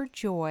Fighting for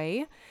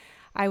Joy,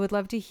 I would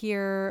love to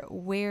hear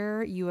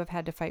where you have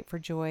had to fight for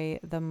joy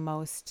the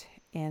most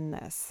in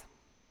this.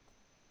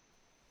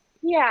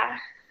 Yeah,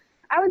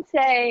 I would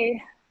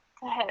say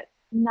that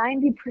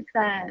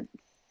 90%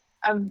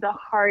 of the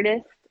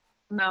hardest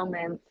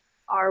moments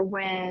are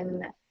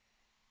when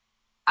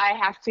I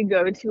have to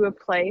go to a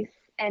place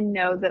and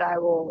know that I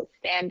will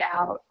stand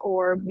out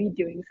or be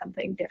doing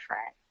something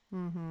different.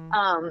 Mm-hmm.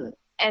 Um,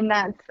 and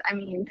that's, I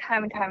mean,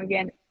 time and time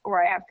again,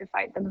 where I have to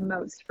fight the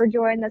most for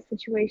joy in those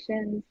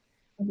situations.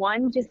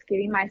 One, just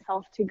getting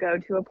myself to go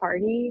to a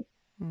party,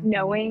 Mm-hmm.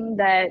 knowing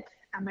that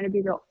I'm going to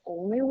be the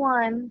only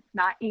one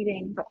not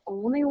eating, the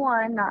only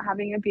one not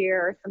having a beer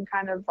or some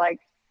kind of like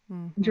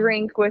Mm-hmm.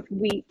 drink with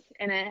wheat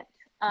in it,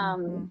 Mm-hmm.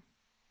 um,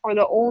 or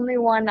the only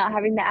one not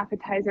having the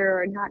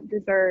appetizer or not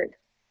dessert.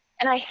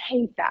 And I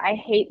hate that. I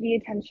hate the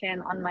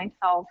attention on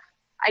myself.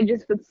 I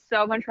just would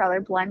so much rather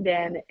blend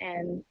in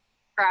and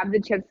grab the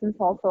chips and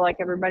salsa like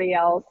everybody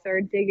else,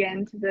 or dig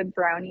into the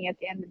brownie at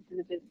the end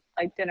of the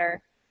like dinner.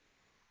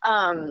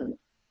 Um,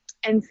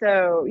 and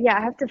so yeah,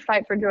 I have to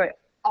fight for joy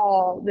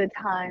all the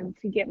time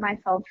to get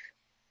myself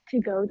to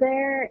go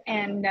there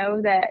and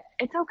know that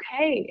it's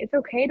okay. It's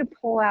okay to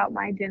pull out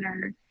my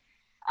dinner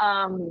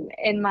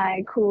in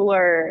my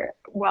cooler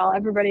while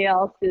everybody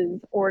else is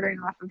ordering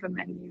off of a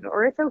menu.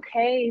 Or it's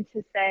okay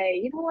to say,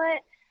 you know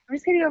what, I'm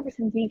just going to go for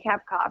some decaf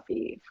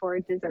coffee for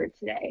dessert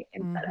today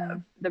instead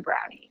of the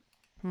brownie.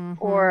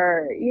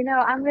 Or, you know,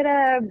 I'm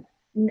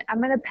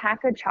gonna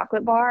pack a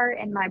chocolate bar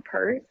in my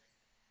purse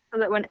so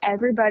that when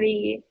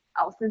everybody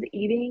else is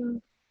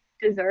eating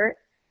dessert,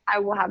 I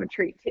will have a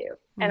treat too.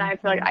 And I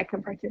feel like I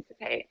can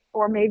participate.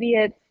 Or maybe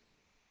it's,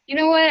 you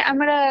know what, I'm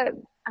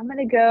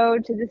gonna go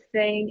to this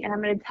thing and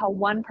I'm gonna tell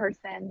one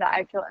person that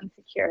I feel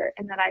insecure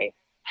and that I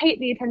hate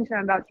the attention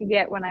I'm about to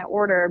get when I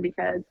order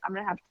because I'm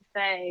gonna have to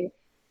say,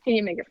 can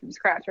you make it from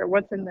scratch, or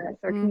what's in this,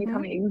 or can you tell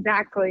me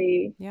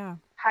exactly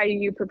how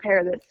you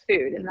prepare this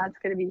food? And that's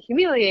going to be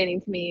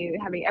humiliating to me,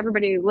 having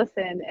everybody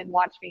listen and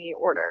watch me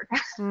order.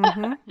 So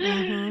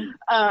yeah,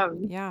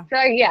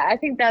 I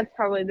think that's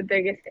probably the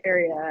biggest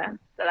area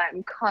that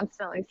I'm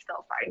constantly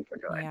still fighting for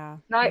joy.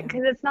 Not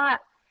because it's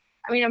not,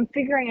 I mean, I'm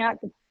figuring out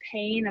the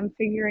pain, I'm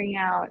figuring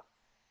out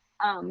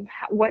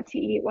what to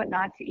eat, what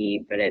not to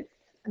eat, but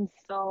I'm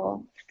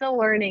still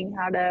learning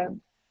how to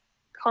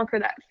conquer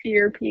that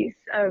fear piece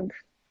of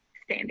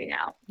standing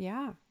out.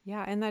 Yeah.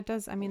 And that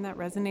does, I mean, that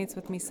resonates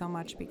with me so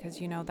much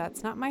because, you know,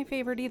 that's not my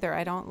favorite either.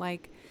 I don't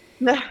like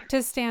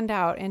to stand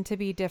out and to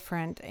be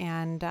different.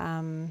 And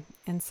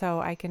so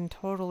I can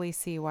totally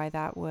see why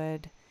that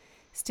would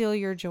steal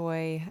your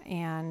joy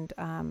and,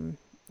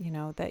 you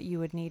know, that you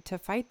would need to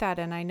fight that.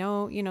 And I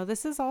know, you know,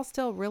 this is all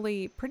still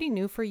really pretty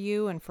new for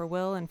you and for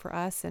Will and for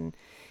us and,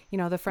 you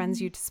know, the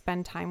friends you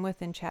spend time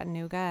with in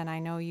Chattanooga. And I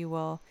know you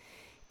will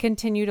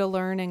continue to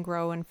learn and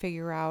grow and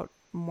figure out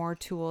more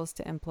tools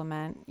to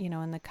implement, you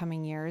know, in the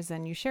coming years.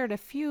 And you shared a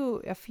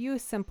few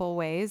simple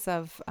ways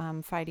of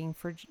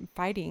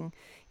fighting,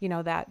 you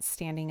know, that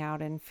standing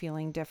out and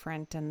feeling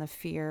different and the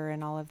fear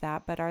and all of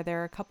that. But are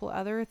there a couple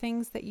other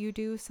things that you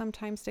do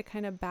sometimes to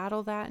kind of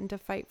battle that and to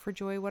fight for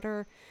joy? What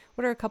are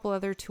a couple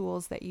other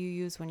tools that you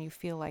use when you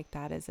feel like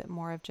that? Is it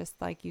more of just,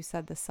 like you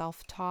said, the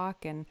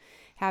self-talk and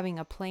having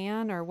a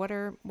plan, or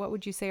what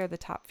would you say are the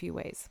top few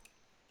ways?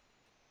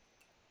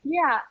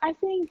 Yeah, I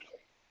think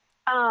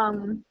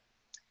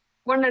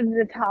one of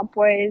the top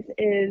ways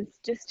is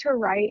just to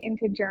write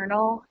into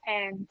journal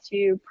and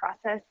to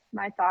process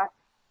my thoughts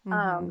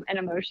and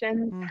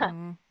emotions.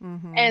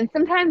 And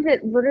sometimes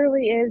it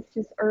literally is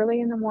just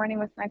early in the morning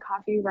with my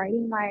coffee,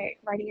 writing in my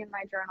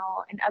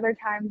journal, and other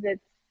times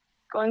it's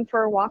going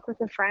for a walk with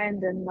a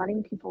friend and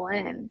letting people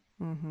in.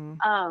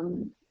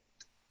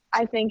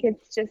 I think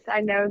it's just,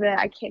 I know that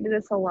I can't do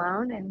this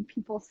alone, and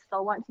people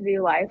still want to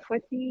do life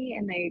with me,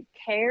 and they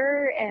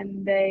care,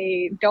 and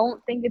they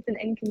don't think it's an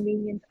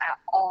inconvenience at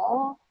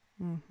all.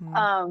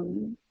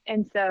 And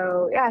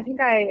so, yeah, I think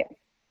I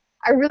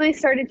really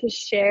started to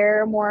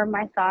share more of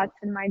my thoughts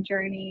and my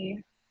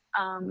journey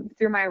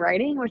through my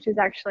writing, which is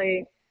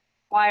actually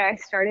why I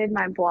started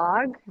my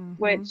blog,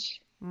 which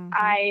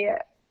I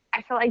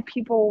felt like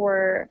people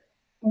were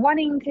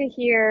wanting to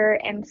hear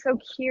and so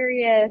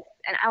curious,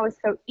 and I was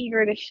so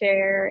eager to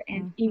share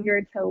and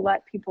eager to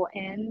let people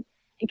in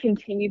and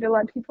continue to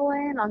let people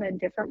in on a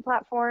different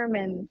platform.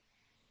 And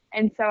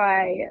so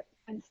I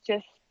was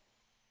just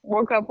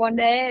woke up one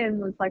day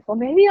and was like, well,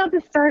 maybe I'll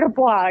just start a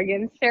blog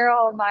and share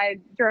all of my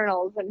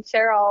journals and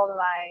share all of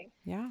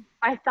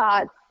my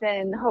thoughts,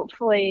 and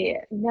hopefully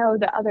know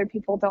that other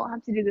people don't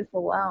have to do this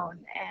alone.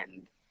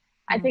 And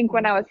I think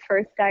when I was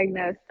first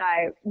diagnosed,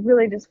 I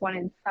really just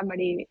wanted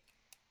somebody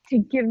to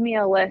give me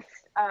a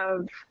list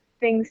of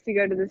things to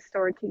go to the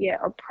store to get,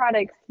 or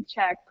products to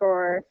check,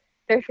 or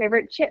their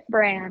favorite chip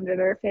brand, or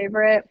their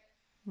favorite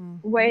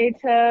way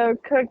to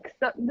cook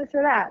this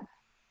or that.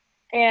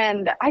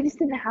 And I just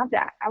didn't have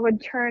that. I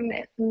would turn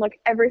and look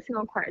every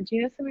single corner. Do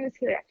you know somebody with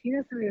celiac? Do you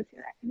know somebody with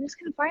celiac? I'm just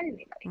couldn't find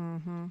anybody.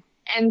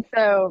 And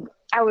so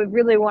I would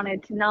really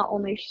wanted to not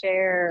only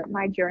share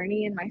my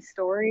journey and my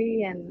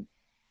story and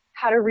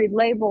how to read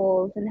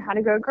labels and how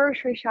to go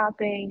grocery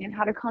shopping and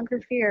how to conquer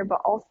fear,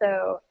 but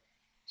also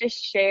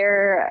just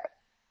share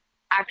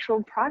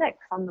actual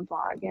products on the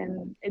blog.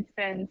 And it's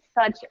been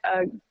such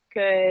a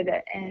good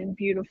and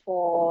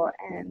beautiful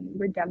and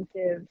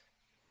redemptive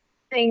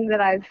thing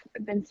that I've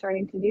been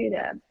starting to do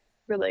to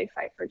really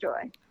fight for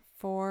joy.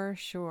 For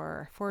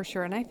sure.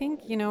 And I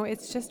think, you know,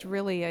 it's just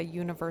really a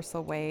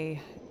universal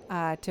way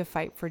to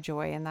fight for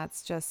joy. And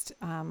that's just,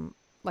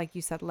 like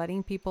you said,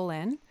 letting people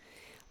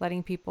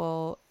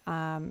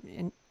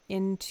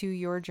into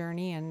your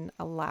journey and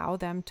allow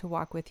them to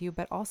walk with you,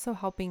 but also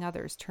helping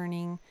others,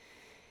 turning,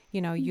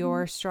 you know,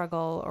 your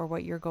struggle or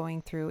what you're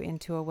going through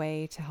into a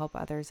way to help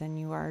others. And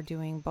you are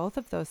doing both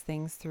of those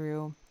things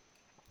through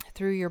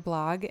your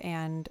blog.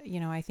 And, you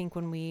know, I think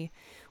when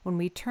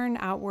we turn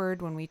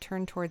outward, when we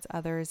turn towards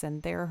others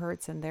and their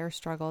hurts and their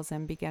struggles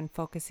and begin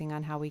focusing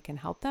on how we can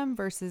help them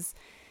versus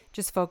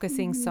just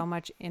focusing so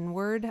much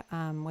inward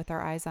with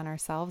our eyes on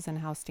ourselves and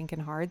how stinking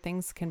hard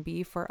things can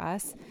be for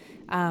us.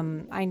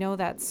 I know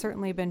that's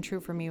certainly been true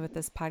for me with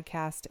this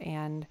podcast.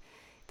 And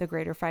the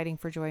Greater Fighting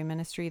for Joy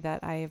ministry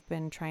that I have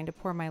been trying to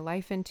pour my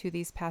life into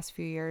these past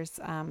few years.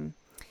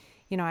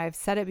 I've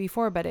said it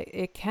before, but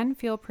it can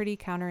feel pretty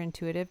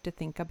counterintuitive to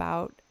think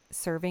about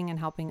serving and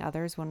helping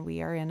others when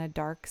we are in a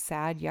dark,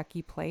 sad,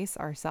 yucky place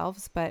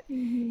ourselves. But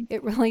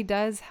it really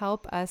does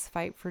help us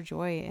fight for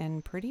joy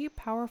in pretty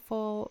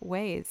powerful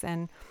ways.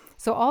 And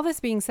so all this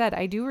being said,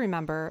 I do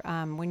remember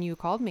when you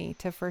called me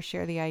to first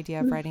share the idea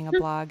of writing a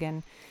blog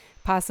and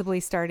possibly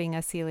starting a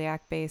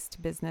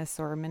celiac-based business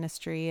or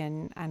ministry.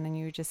 And then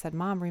you just said,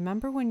 Mom,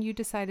 remember when you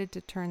decided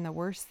to turn the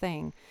worst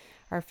thing,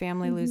 our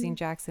family losing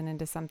Jackson,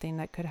 into something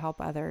that could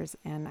help others?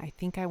 And I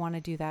think I want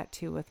to do that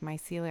too with my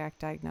celiac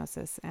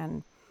diagnosis.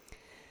 And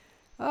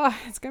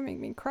it's going to make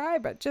me cry,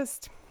 but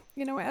just,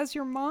 as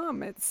your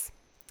mom, it's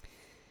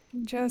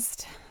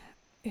just,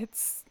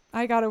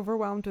 I got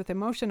overwhelmed with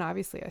emotion.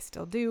 Obviously I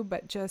still do,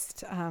 but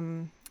just,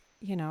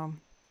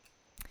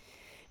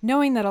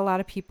 knowing that a lot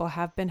of people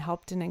have been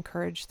helped and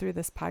encouraged through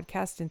this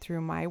podcast and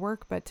through my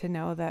work, but to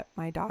know that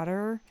my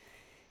daughter,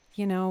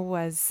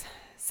 was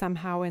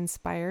somehow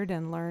inspired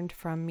and learned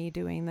from me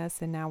doing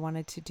this and now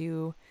wanted to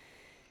do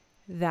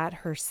that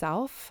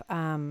herself,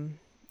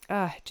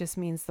 it just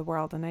means the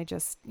world. And I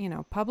just,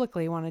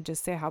 publicly want to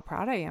just say how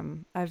proud I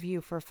am of you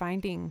for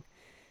finding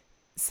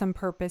some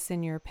purpose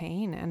in your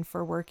pain and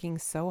for working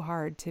so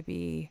hard to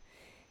be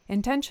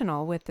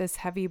intentional with this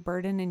heavy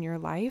burden in your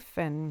life.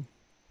 And,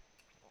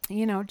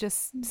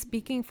 just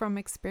speaking from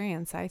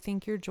experience, I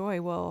think your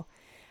joy will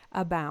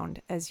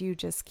abound as you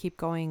just keep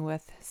going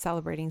with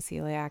celebrating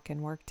celiac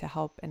and work to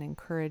help and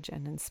encourage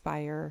and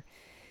inspire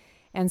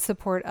and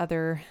support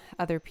other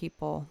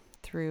people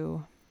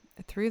through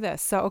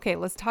this. So, okay,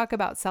 let's talk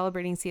about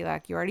celebrating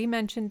celiac. You already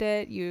mentioned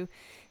it. You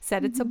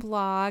said it's a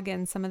blog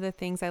and some of the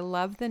things. I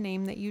love the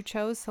name that you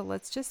chose. So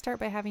let's just start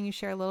by having you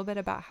share a little bit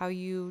about how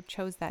you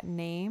chose that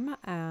name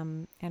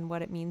and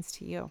what it means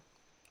to you.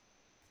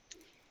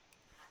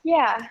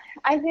 Yeah,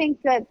 I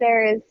think that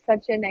there is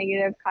such a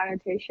negative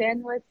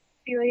connotation with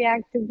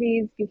celiac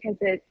disease because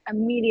it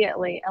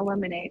immediately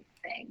eliminates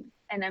things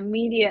and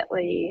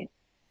immediately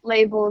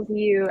labels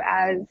you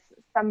as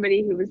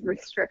somebody who was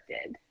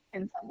restricted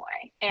in some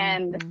way.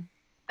 And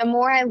the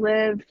more I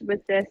lived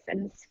with this,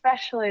 and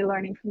especially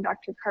learning from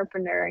Dr.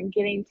 Carpenter and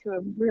getting to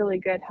a really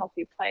good,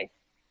 healthy place,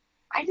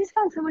 I just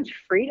found so much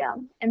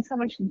freedom and so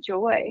much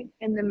joy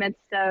in the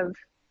midst of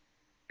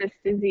this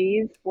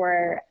disease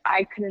where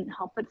I couldn't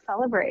help but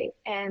celebrate.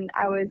 And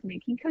I was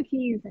making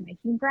cookies and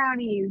making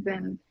brownies,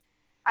 and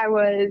I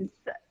was,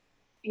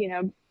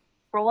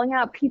 rolling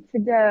out pizza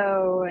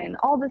dough and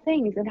all the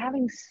things and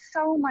having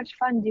so much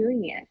fun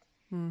doing it,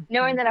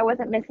 knowing that I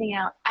wasn't missing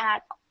out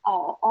at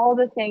all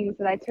the things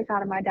that I took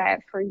out of my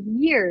diet for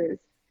years,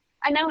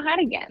 I now had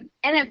again.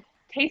 And it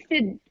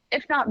tasted,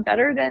 if not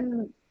better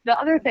than the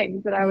other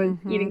things that I was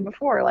eating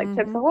before, like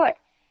Chips Ahoy.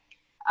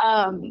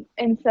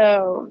 And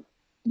so,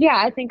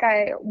 I think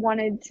I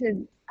wanted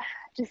to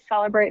just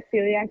celebrate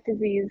celiac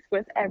disease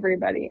with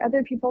everybody,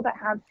 other people that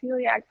have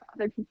celiac,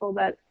 other people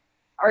that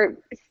are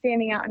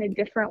standing out in a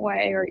different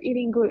way or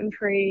eating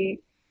gluten-free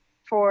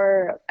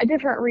for a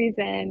different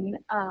reason.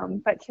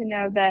 But to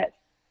know that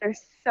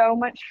there's so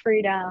much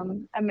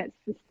freedom amidst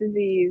this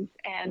disease,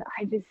 and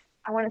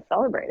I want to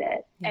celebrate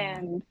it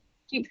and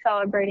keep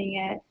celebrating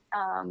it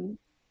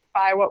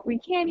by what we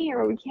can eat or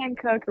what we can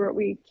cook or what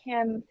we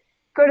can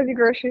go to the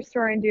grocery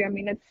store and do. I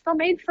mean, it's still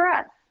made for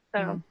us.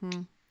 So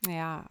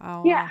yeah.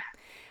 Oh, yeah.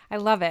 I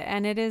love it.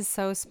 And it is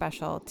so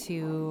special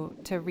to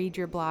read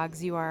your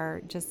blogs. You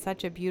are just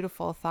such a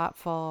beautiful,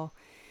 thoughtful,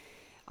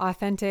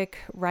 authentic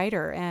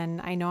writer.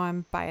 And I know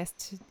I'm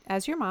biased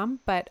as your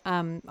mom, but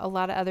a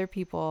lot of other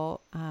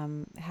people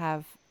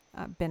have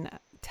been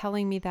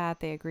telling me that.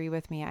 They agree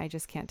with me. I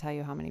just can't tell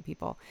you how many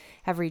people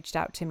have reached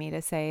out to me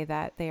to say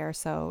that they are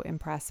so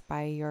impressed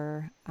by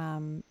your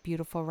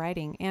beautiful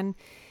writing. And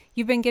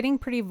you've been getting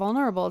pretty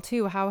vulnerable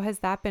too. How has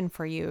that been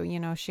for you?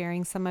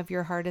 Sharing some of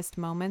your hardest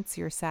moments,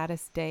 your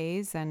saddest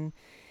days, and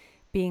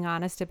being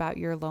honest about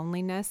your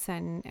loneliness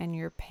and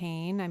your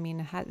pain. I mean,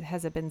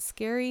 has it been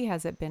scary?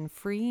 Has it been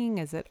freeing?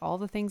 Is it all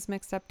the things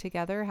mixed up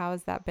together? How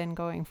has that been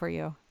going for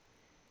you?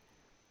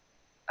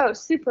 Oh,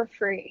 super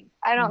freeing.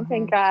 I don't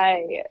think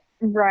I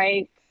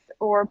write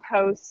or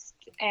post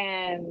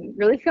and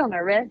really feel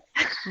nervous.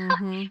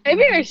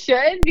 Maybe I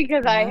should,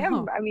 because I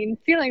am,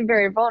 feeling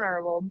very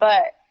vulnerable,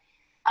 but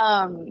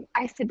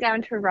I sit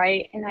down to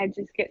write and I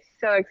just get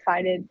so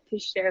excited to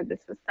share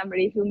this with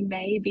somebody who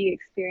may be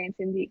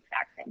experiencing the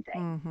exact same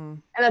thing.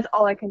 And that's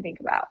all I can think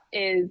about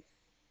is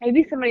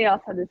maybe somebody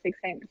else had the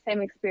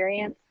same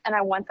experience, and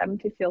I want them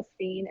to feel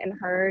seen and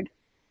heard,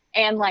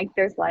 and like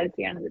there's light at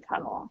the end of the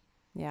tunnel.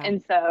 Yeah.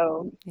 And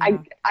so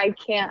I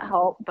can't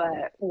help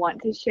but want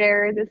to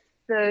share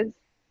those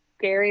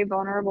scary,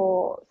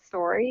 vulnerable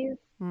stories.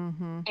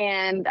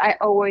 And I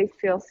always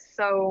feel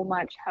so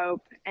much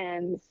hope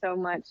and so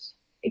much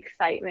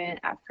excitement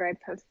after I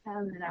post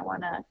them, and I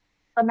want to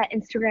let my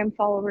Instagram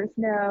followers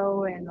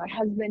know, and my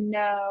husband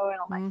know, and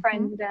all my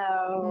friends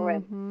know.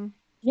 And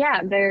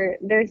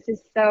there's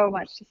just so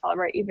much to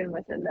celebrate even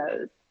within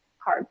those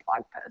hard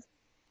blog posts.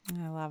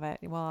 I love it.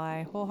 Well,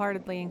 I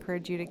wholeheartedly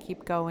encourage you to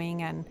keep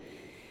going. And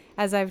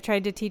as I've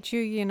tried to teach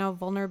you,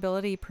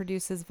 vulnerability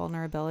produces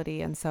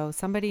vulnerability. And so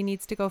somebody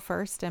needs to go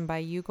first. And by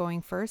you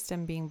going first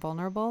and being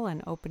vulnerable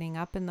and opening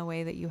up in the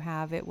way that you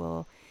have, it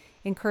will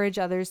encourage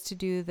others to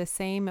do the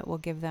same. It will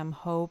give them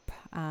hope.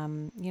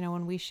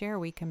 When we share,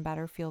 we can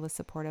better feel the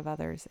support of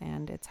others.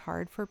 And it's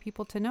hard for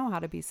people to know how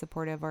to be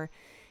supportive or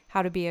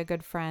how to be a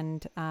good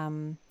friend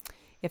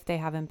if they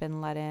haven't been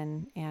let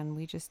in. And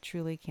we just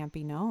truly can't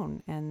be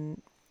known.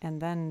 And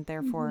then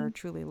therefore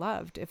truly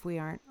loved if we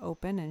aren't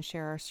open and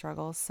share our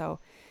struggles. So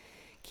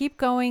keep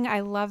going.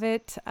 I love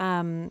it.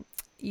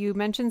 You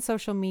mentioned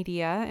social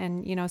media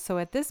and, so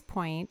at this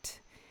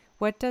point,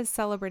 what does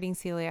Celebrating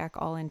Celiac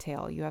all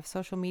entail? You have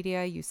social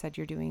media, you said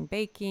you're doing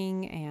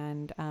baking,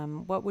 and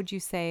what would you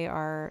say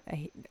are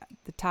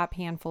the top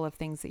handful of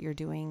things that you're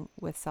doing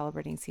with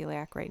Celebrating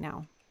Celiac right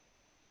now?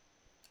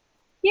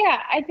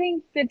 Yeah, I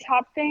think the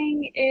top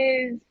thing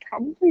is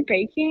probably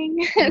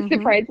baking. Mm-hmm.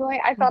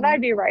 Surprisingly, I thought Mm-hmm. I'd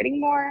be writing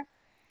more,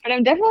 but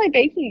I'm definitely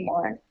baking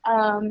more.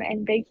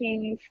 And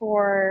baking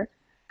for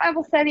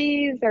Bible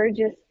studies or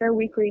just their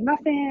weekly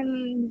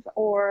muffins,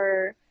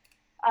 or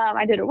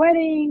I did a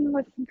wedding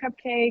with some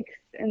cupcakes,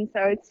 and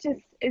so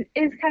it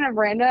is kind of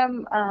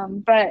random.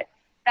 But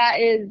that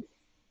is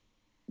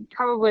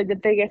probably the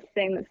biggest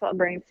thing that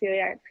Celebrating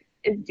Celiac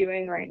is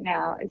doing right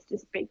now is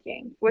just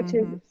baking, which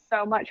is Mm-hmm.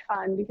 so much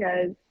fun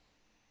because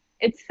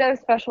it's so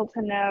special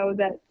to know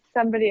that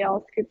somebody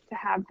else gets to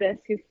have this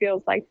who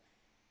feels like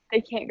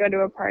they can't go to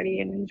a party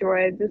and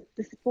enjoy this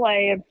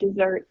display of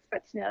desserts,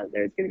 but to know that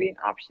there's going to be an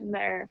option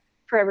there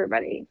for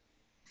everybody.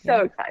 So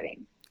Yeah,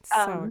 exciting.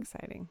 so Um,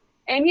 exciting.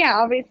 and yeah,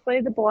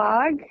 obviously the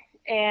blog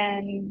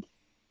and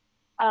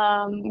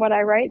what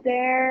I write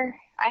there.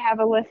 I have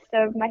a list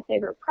of my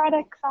favorite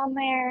products on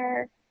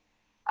there,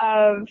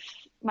 of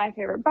my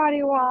favorite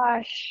body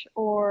wash,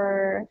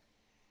 or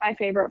my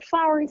favorite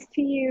flowers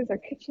to use, or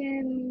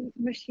kitchen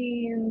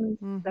machines.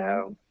 Mm-hmm.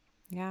 So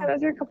Yeah, yeah,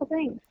 those are a couple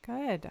things.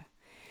 good.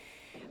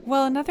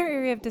 Well, another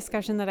area of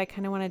discussion that I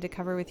kind of wanted to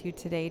cover with you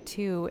today,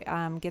 too,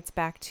 gets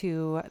back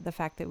to the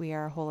fact that we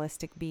are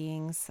holistic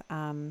beings,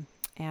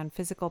 and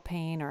physical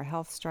pain or a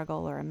health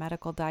struggle or a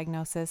medical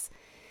diagnosis,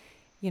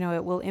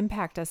 it will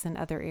impact us in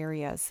other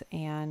areas.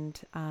 And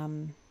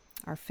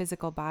our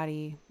physical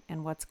body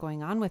and what's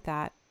going on with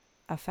that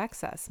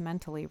affects us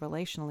mentally,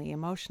 relationally,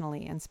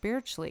 emotionally, and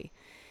spiritually.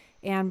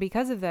 And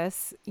because of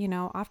this,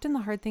 often the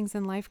hard things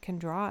in life can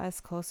draw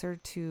us closer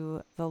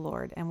to the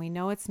Lord. And we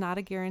know it's not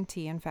a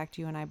guarantee. In fact,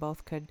 you and I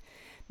both could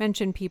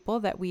mention people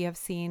that we have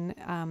seen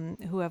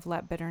who have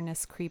let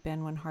bitterness creep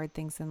in when hard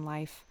things in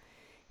life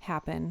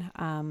happen.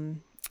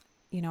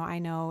 I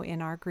know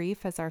in our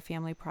grief as our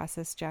family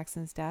processed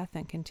Jackson's death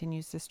and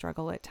continues to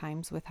struggle at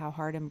times with how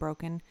hard and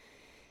broken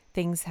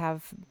things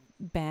have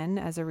been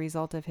as a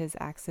result of his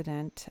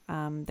accident,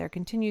 there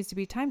continues to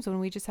be times when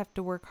we just have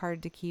to work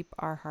hard to keep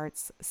our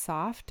hearts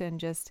soft and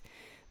just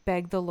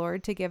beg the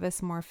Lord to give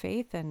us more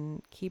faith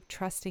and keep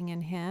trusting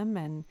in him,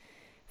 and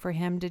for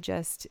him to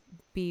just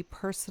be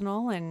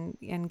personal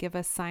and give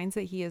us signs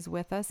that he is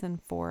with us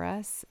and for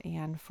us,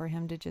 and for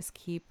him to just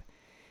keep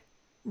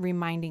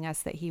reminding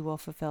us that he will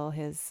fulfill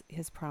his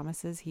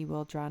promises. He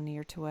will draw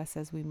near to us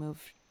as we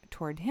move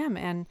toward him.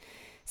 And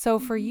so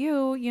for Mm-hmm.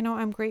 you,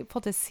 I'm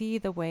grateful to see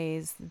the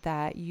ways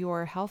that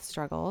your health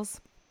struggles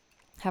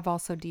have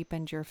also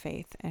deepened your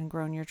faith and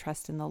grown your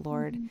trust in the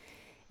Lord. Mm-hmm.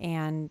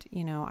 And,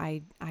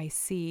 I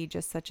see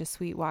just such a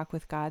sweet walk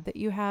with God that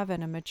you have,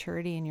 and a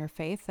maturity in your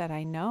faith that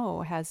I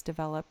know has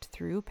developed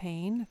through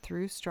pain,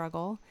 through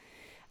struggle.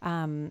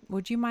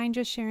 Would you mind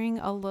just sharing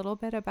a little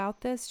bit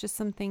about this? Just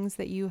some things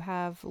that you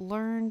have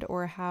learned,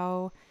 or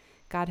how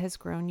God has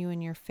grown you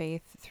in your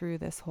faith through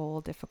this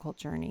whole difficult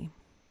journey.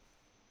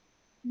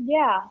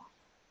 Yeah,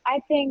 I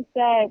think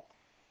that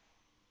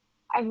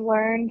I've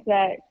learned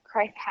that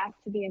Christ has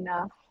to be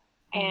enough,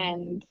 Mm,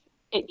 and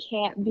it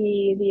can't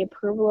be the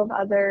approval of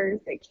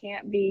others. It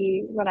can't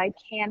be what I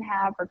can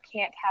have or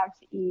can't have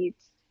to eat,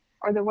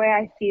 or the way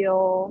I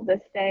feel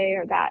this day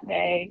or that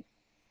day,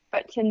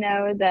 but to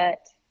know that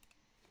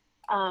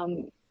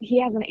he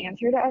has an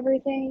answer to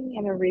everything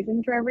and a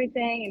reason for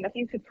everything, and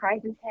nothing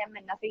surprises him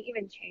and nothing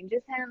even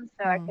changes him.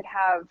 So I mm, could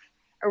have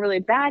a really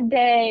bad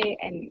day,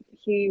 and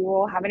he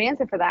will have an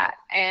answer for that,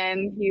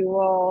 and he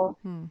will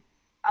mm,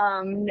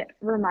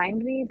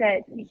 remind me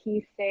that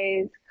he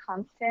stays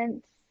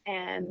constant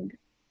and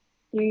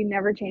he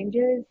never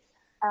changes.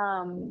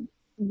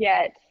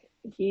 Yet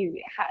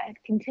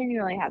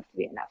continually has to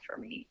be enough for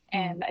me.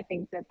 mm, And I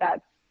think that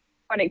that's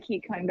what I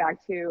keep coming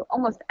back to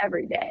almost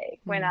every day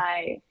when mm,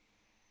 I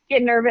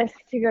get nervous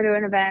to go to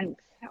an event,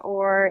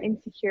 or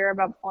insecure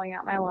about pulling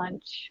out my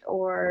lunch,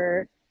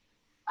 or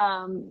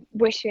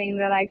wishing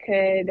that I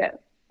could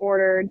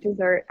order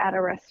dessert at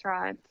a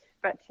restaurant.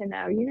 But to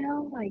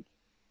know, like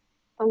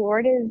the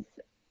Lord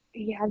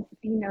he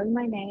knows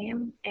my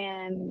name,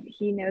 and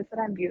he knows that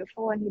I'm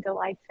beautiful, and he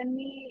delights in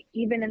me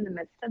even in the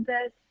midst of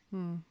this,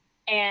 mm,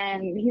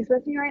 and he's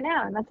with me right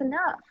now, and that's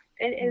enough.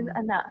 It is mm,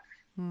 enough.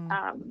 mm.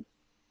 Um,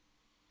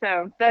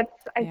 so that's,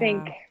 I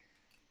think, Yeah.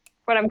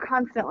 but I'm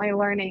constantly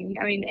learning.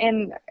 I mean,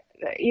 and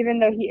even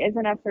though he is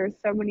enough, there's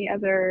so many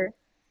other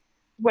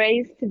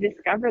ways to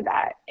discover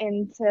that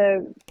and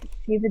to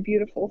see the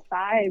beautiful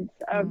sides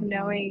of Mm-hmm.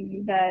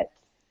 knowing that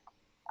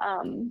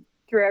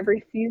through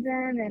every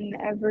season and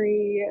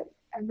every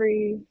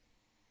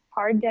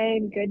hard day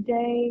and good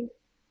day,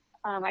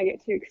 I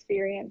get to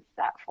experience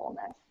that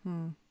fullness.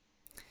 Hmm.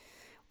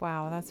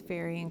 Wow, that's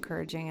very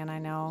encouraging. And I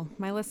know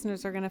my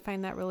listeners are going to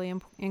find that really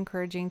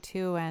encouraging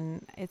too.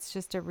 And it's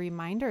just a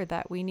reminder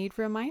that we need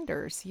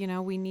reminders. You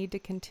know, we need to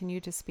continue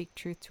to speak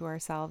truth to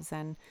ourselves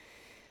and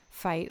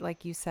fight,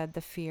 like you said,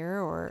 the fear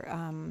or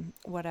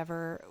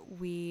whatever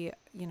we,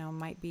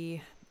 might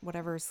be,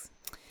 whatever's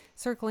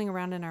circling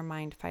around in our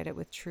mind, fight it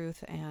with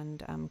truth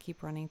and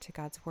keep running to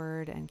God's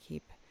word and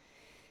keep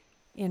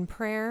in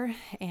prayer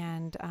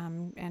and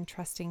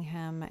trusting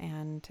Him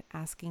and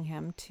asking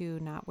Him to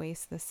not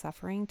waste this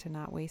suffering, to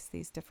not waste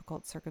these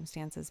difficult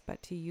circumstances,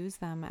 but to use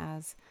them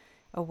as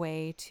a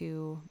way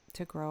to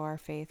grow our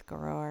faith,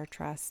 grow our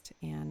trust,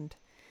 and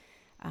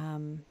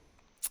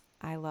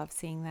I love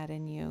seeing that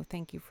in you.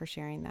 Thank you for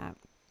sharing that.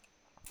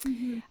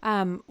 Mm-hmm.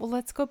 Well,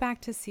 let's go back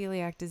to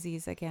celiac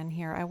disease again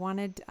here. I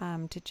wanted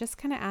to just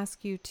kind of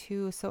ask you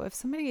too. So, if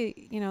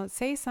somebody,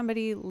 say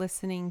somebody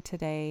listening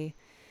today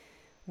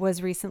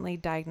was recently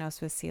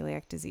diagnosed with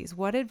celiac disease,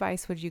 what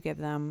advice would you give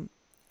them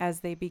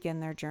as they begin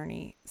their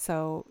journey?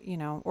 So,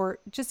 or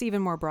just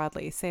even more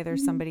broadly, say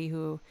there's Mm-hmm. somebody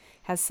who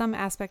has some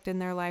aspect in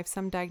their life,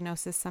 some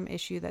diagnosis, some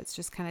issue that's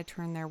just kind of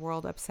turned their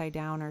world upside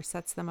down or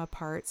sets them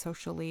apart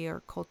socially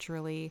or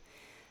culturally.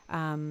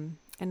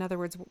 In other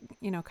words,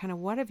 kind of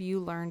what have you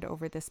learned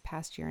over this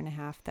past year and a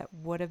half that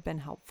would have been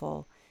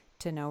helpful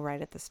to know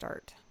right at the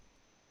start?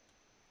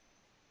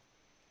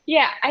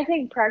 Yeah, I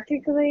think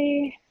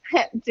practically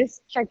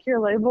just check your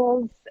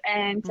labels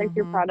and check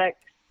your Mm-hmm.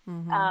 products.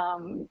 Mm-hmm.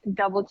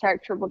 Double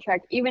check, triple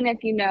check. Even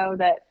if you know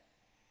that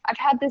I've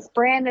had this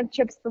brand of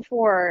chips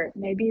before,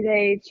 maybe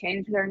they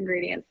changed their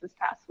ingredients this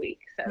past week,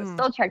 so Hmm.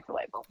 still check the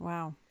label.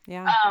 Wow.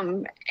 Yeah.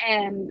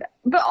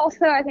 But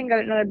also I think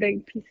another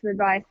big piece of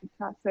advice that's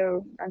not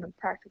so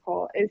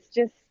practical is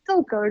just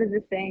still go to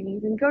the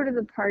things and go to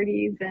the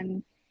parties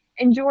and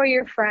enjoy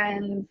your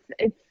friends.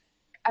 It's,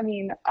 I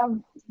mean, a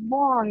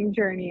long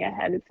journey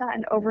ahead. It's not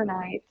an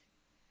overnight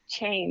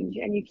change,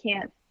 and you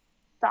can't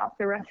stop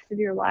the rest of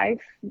your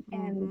life.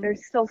 And Mm-hmm.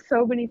 there's still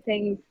so many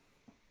things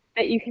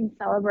that you can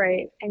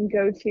celebrate and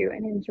go to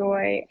and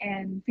enjoy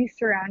and be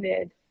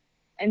surrounded.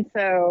 And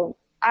so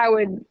I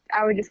would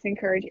just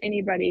encourage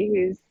anybody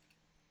who's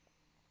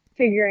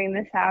figuring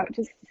this out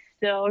just to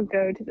still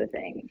go to the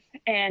things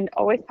and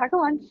always pack a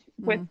lunch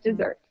with Mm-hmm.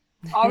 dessert.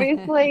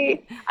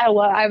 Obviously,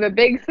 I have a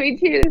big sweet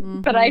tooth,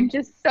 but Mm-hmm. I'm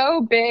just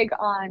so big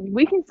on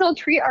we can still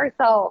treat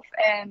ourselves,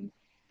 and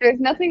there's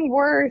nothing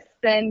worse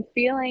than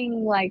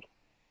feeling like,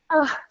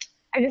 oh,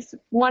 I just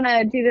want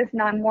to do this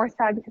and I'm more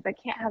sad because I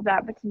can't have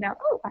that, but to know,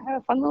 oh, I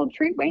have a fun little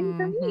treat waiting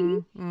for Mm-hmm.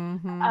 me.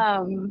 Mm-hmm.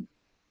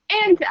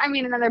 And I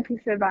mean, another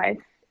piece of advice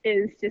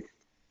is just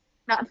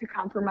not to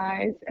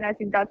compromise. And I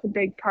think that's a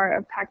big part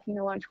of packing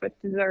a lunch with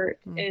dessert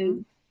Mm-hmm.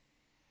 is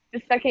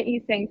the second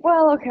you think,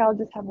 well, okay, I'll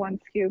just have one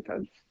scoop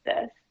of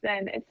this,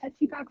 then it sets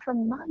you back for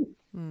months.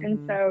 And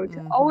Mm-hmm. so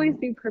to Mm-hmm. always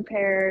be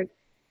prepared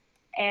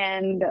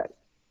and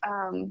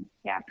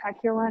yeah, pack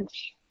your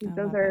lunch. I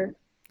Those love it. are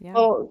Yeah.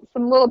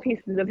 some little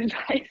pieces of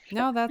advice.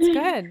 No, that's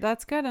good.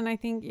 That's good. And I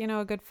think,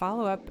 a good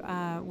follow up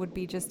would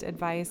be just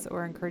advice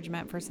or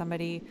encouragement for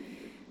somebody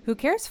who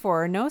cares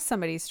for or knows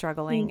somebody's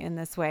struggling in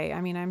this way.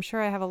 I mean, I'm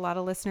sure I have a lot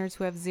of listeners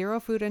who have zero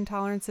food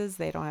intolerances,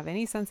 they don't have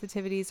any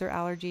sensitivities or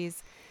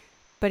allergies.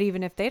 But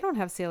even if they don't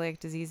have celiac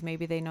disease,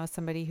 maybe they know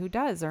somebody who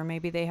does, or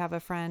maybe they have a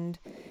friend,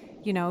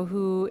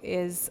 who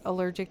is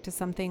allergic to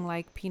something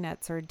like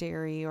peanuts or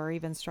dairy, or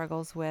even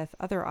struggles with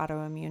other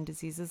autoimmune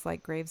diseases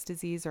like Graves'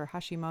 disease or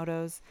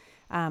Hashimoto's.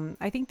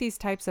 I think these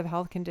types of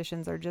health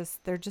conditions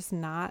they're just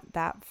not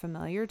that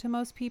familiar to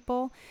most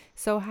people.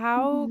 So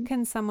how Mm-hmm.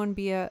 can someone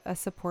be a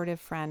supportive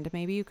friend?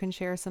 Maybe you can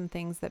share some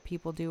things that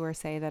people do or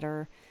say that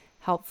are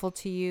helpful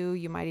to you.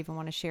 You might even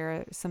want to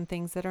share some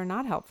things that are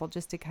not helpful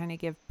just to kind of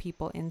give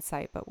people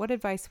insight. But what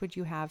advice would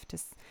you have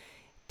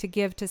to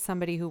give to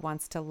somebody who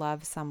wants to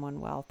love someone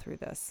well through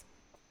this?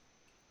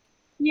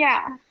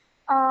 Yeah.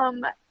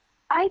 Um,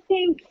 I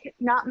think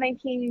not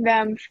making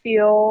them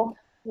feel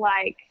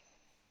like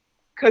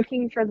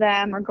cooking for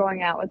them or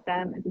going out with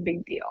them is a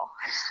big deal.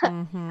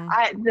 Mhm.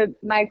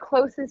 My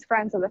closest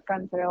friends are the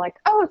friends that are like,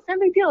 oh, it's no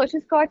big deal. Let's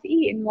just go out to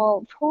eat, and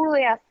we'll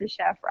totally ask the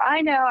chef. Or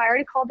I know, I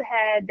already called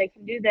ahead. They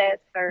can do this.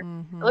 Or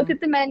look Mhm. at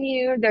the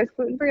menu. There's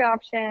gluten-free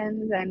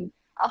options, and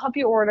I'll help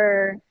you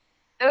order.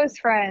 Those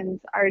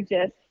friends are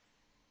just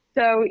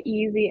so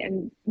easy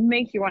and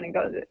make you want to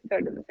go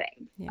to the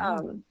thing. Yeah.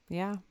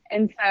 Yeah.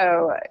 And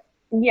so,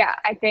 yeah,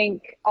 I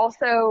think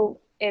also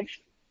if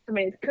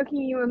somebody's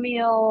cooking you a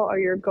meal or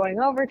you're going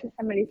over to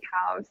somebody's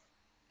house,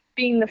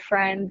 being the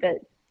friend that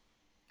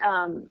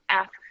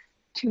asks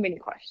too many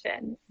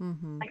questions,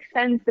 Mhm. like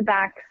sends the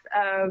backs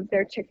of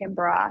their chicken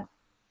broth,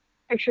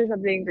 pictures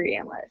of the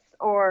ingredient list,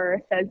 or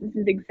says, this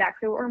is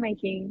exactly what we're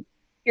making.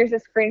 here's a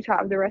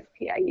screenshot of the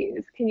recipe I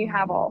use. Can you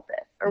have Mm-hmm. all of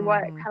this? Or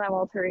what Mm-hmm. kind of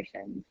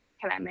alterations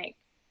can I make?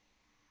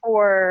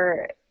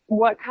 Or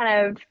what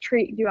kind of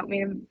treat do you want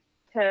me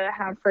to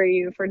have for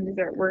you for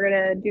dessert? We're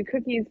gonna do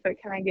cookies, but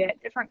can I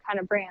get different kind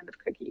of brand of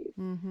cookies?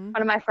 Mm-hmm.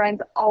 One of my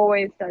friends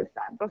always does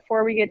that.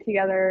 Before we get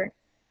together,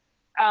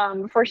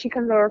 before she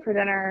comes over for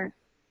dinner,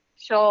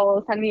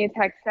 she'll send me a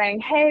text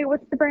saying, "Hey,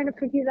 what's the brand of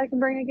cookies I can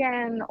bring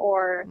again?"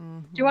 Or,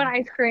 "Do you Mm-hmm. want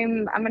ice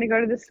cream? I'm gonna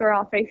go to the store.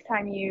 I'll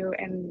FaceTime you,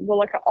 and we'll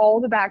look at all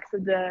the backs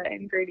of the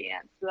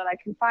ingredients so that I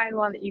can find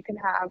one that you can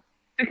have.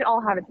 We can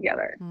all have it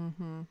together."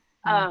 Mm-hmm.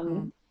 Mm-hmm.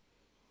 Um,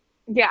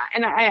 yeah,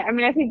 and I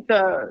mean, I think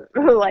the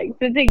like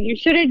the thing you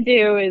shouldn't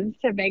do is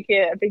to make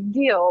it a big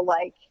deal.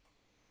 Like,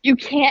 you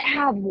can't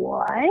have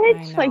what?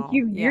 I Like, know.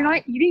 you're Yeah.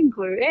 not eating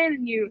gluten,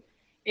 and you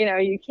know,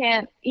 you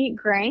can't eat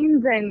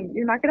grains, and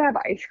you're not gonna have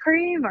ice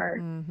cream, or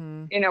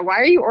Mm-hmm. you know, why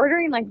are you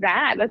ordering like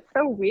that? That's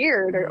so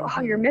weird. Or,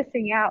 oh, you're Mm-hmm.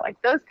 missing out.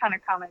 Like, those kind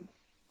of comments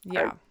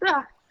are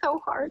Yeah. so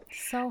hard.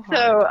 So hard.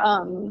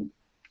 So,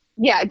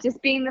 yeah,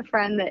 just being the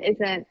friend that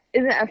isn't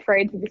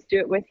afraid to just do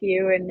it with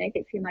you and make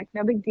it seem like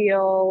no big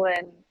deal,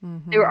 and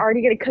they were Mm-hmm.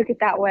 already gonna cook it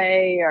that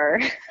way, or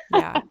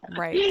Yeah.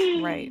 Right.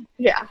 Right.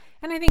 yeah.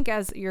 And I think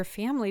as your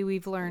family,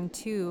 we've learned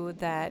too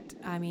that,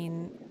 I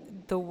mean,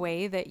 the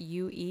way that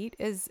you eat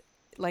is,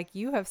 like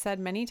you have said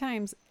many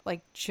times,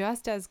 like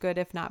just as good,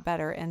 if not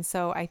better. And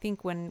so I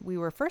think when we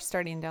were first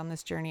starting down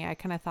this journey, I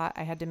kind of thought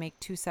I had to make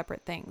two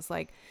separate things.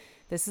 Like,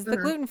 this is the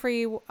Mm-hmm.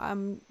 gluten-free,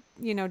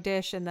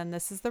 dish, and then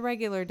this is the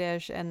regular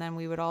dish. And then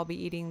we would all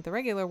be eating the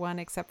regular one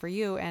except for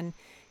you. And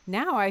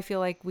now I feel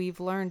like we've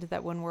learned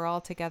that when we're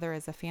all together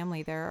as a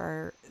family, there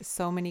are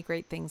so many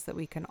great things that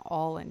we can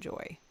all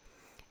enjoy.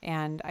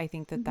 And I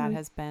think that that Mm-hmm.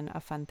 has been a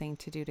fun thing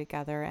to do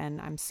together.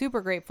 And I'm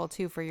super grateful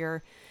too for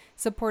your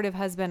supportive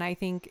husband. I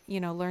think,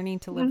 learning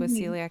to live with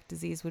Mm-hmm. celiac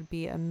disease would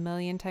be a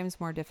million times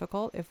more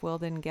difficult if Will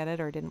didn't get it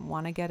or didn't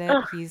want to get it.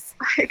 Oh, He's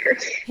I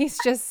agree. he's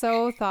just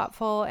so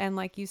thoughtful, and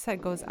like you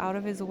said, goes out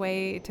of his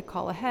way to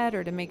call ahead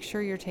or to make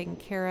sure you're taken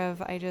care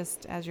of. I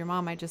just, as your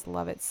mom, I just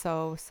love it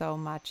so, so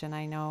much. And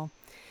I know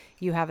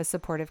you have a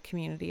supportive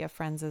community of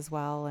friends as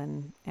well,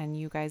 and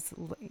you guys,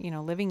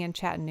 living in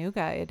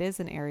Chattanooga, it is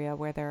an area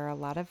where there are a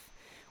lot of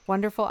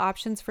wonderful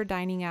options for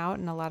dining out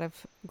and a lot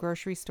of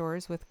grocery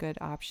stores with good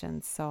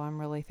options. So I'm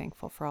really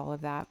thankful for all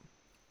of that.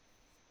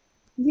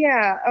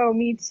 Yeah. Oh,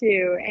 me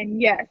too.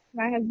 And yes,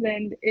 my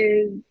husband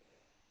is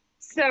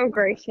so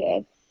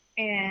gracious,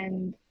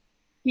 and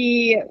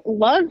he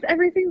loves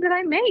everything that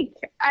I make.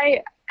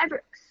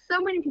 Ever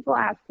so many people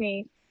ask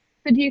me,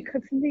 so do you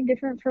cook something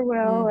different for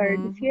Will, or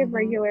does Mm-hmm. he have Mm-hmm.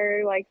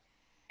 regular like?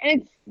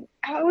 And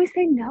I always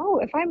say no.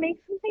 If I make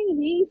something,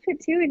 he eats it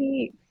too, and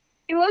he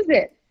loves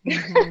it.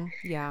 Mm-hmm.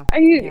 Yeah. I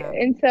Yeah.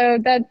 and so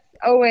that's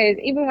always,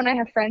 even when I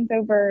have friends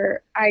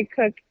over, I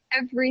cook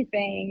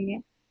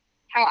everything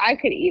how I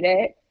could eat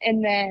it,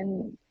 and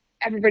then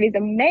everybody's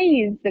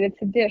amazed that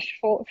it's a dish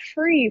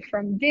free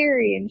from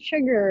dairy and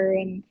sugar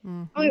and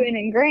Mm-hmm. gluten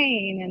and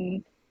grain,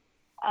 and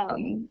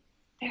um,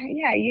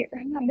 yeah,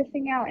 I'm not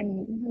missing out,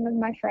 and none of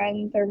my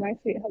friends or my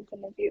sweet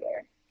husband is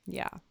either.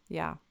 Yeah.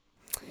 Yeah.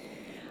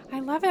 I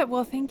love it.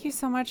 Well, thank you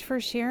so much for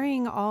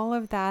sharing all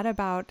of that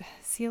about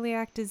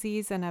celiac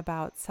disease and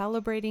about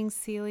celebrating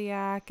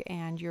celiac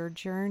and your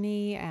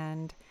journey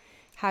and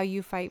how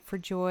you fight for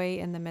joy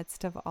in the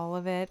midst of all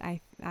of it. I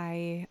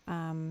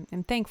am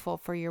thankful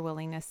for your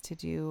willingness to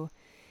do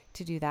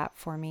that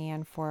for me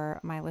and for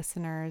my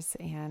listeners.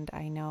 And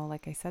I know,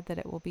 like I said, that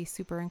it will be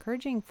super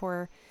encouraging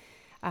for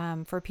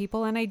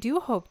people. And I do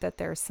hope that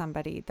there's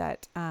somebody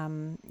that,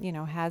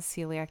 has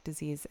celiac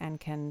disease and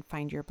can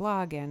find your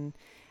blog and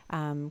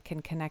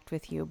can connect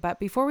with you. But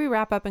before we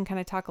wrap up and kind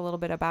of talk a little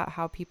bit about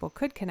how people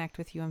could connect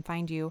with you and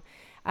find you,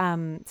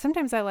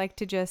 sometimes I like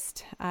to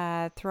just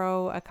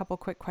throw a couple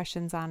quick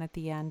questions on at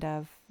the end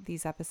of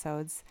these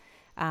episodes.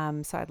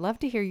 So I'd love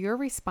to hear your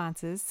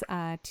responses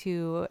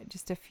to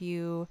just a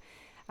few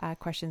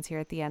questions here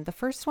at the end. The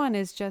first one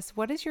is just,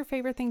 what is your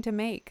favorite thing to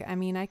make? I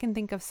mean, I can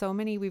think of so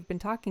many. We've been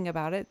talking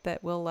about it,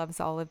 that Will loves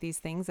all of these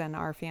things, and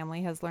our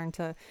family has learned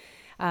to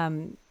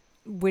um,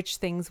 which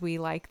things we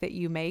like that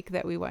you make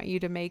that we want you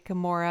to make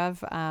more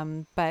of.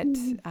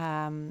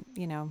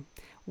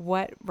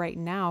 What right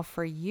now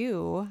for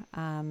you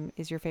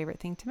is your favorite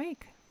thing to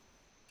make?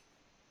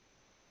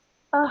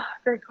 Oh,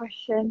 great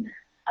question.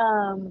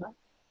 Um,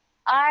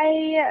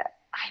 I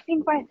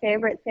think my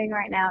favorite thing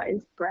right now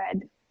is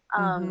bread.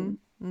 Mm-hmm. Um,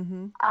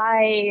 Mm-hmm.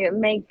 I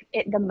make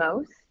it the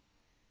most,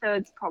 so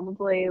it's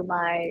probably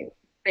my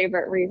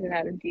favorite reason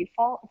out of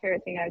default,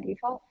 favorite thing out of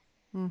default.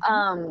 Mm-hmm.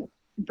 Um,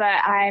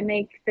 but I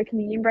make the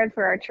communion bread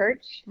for our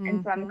church,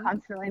 and so I'm Mm-hmm.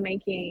 constantly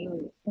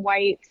making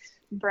white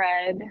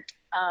bread.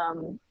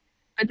 Um,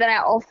 but then I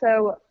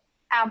also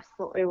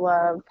absolutely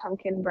love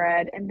pumpkin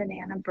bread and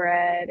banana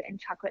bread and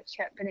chocolate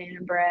chip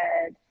banana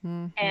bread,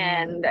 Mm-hmm.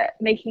 and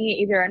making it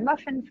either in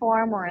muffin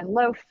form or in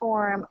loaf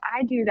form.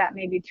 I do that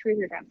maybe 2 or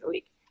 3 times a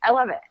week. I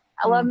love it.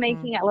 I love Mm-hmm.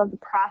 making it. I love the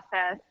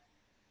process.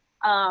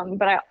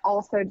 But I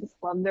also just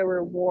love the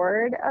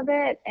reward of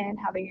it and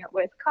having it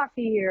with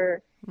coffee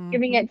or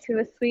giving it to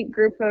a sweet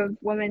group of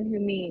women who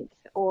meet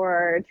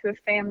or to a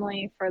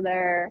family for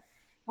their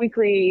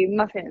weekly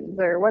muffins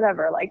or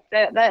whatever. Like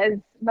that is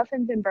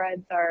muffins and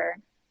breads are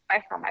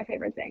by far my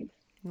favorite things.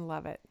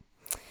 Love it.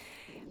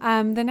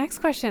 The next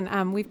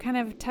question, we've kind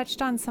of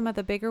touched on some of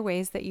the bigger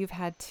ways that you've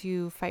had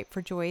to fight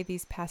for joy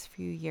these past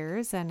few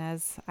years. And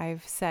as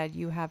I've said,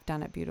 you have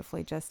done it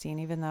beautifully, Justine,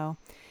 even though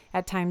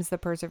at times the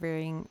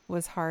persevering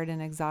was hard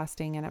and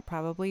exhausting, and it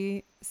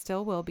probably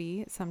still will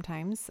be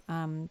sometimes.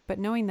 But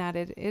knowing that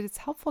it's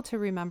helpful to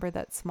remember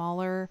that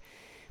smaller,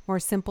 more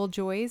simple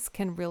joys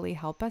can really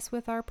help us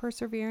with our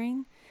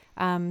persevering.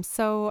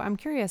 So I'm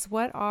curious,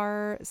 what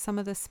are some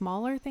of the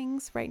smaller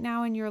things right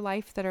now in your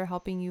life that are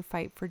helping you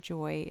fight for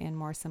joy in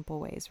more simple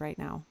ways right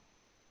now?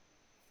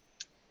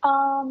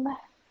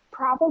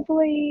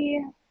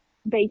 Probably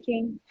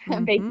baking,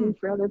 baking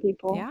for other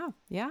people.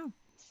 Yeah.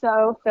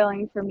 So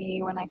filling for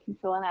me when I can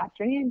fill an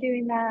afternoon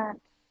doing that.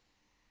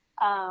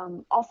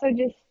 Also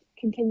just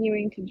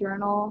continuing to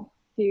journal,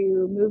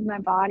 to move my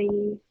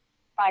body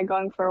by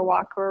going for a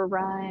walk or a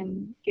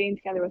run, getting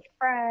together with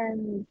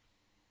friends,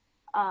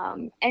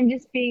 and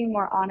just being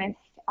more honest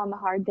on the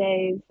hard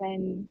days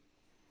and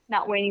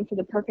not waiting for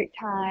the perfect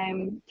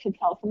time to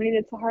tell somebody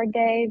that's a hard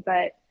day.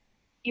 But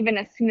even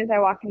as soon as I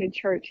walk into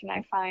church and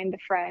I find a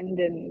friend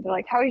and they're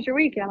like, "How was your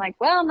week?" And I'm like,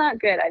 "Well, not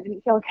good. I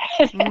didn't feel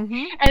good." And,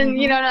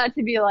 not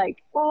to be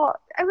like, "Well,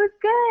 it was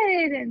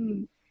good,"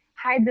 and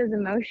hide those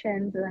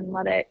emotions and then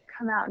let it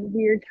come out in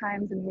weird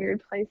times and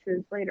weird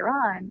places later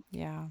on.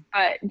 Yeah.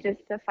 But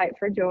just to fight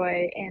for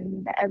joy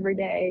in the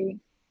everyday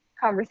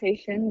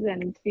conversations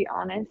and to be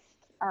honest,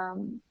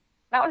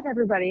 not with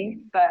everybody,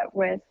 but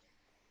with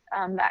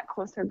that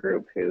closer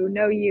group who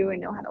know you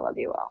and know how to love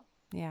you well.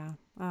 Yeah.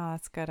 Oh,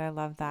 that's good. I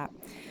love that.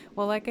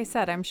 Well, like I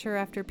said, I'm sure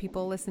after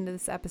people listen to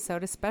this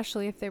episode,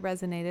 especially if they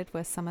resonated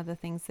with some of the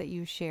things that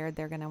you shared,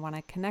 they're going to want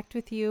to connect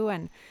with you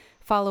and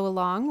follow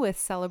along with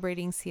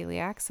Celebrating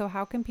Celiac. So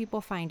how can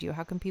people find you?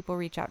 How can people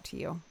reach out to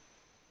you?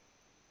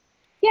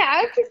 Yeah,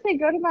 I would just say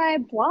go to my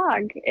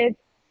blog.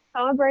 It's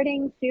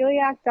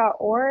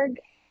celebratingceliac.org.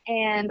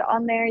 And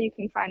on there, you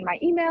can find my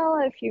email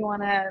if you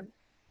want to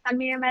send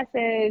me a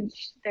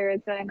message. There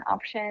is an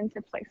option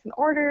to place an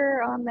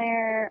order on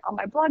there. All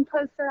my blog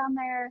posts are on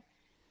there.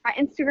 My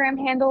Instagram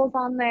handle is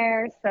on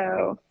there.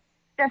 So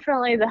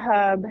definitely the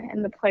hub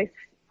and the place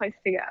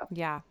to go.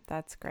 Yeah,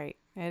 that's great.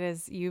 It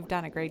is. You've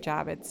done a great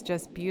job. It's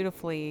just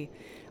beautifully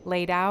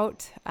laid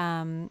out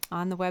on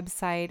the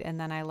website. And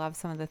then I love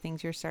some of the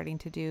things you're starting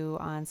to do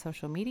on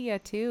social media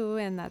too.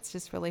 And that's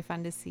just really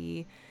fun to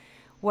see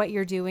what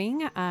you're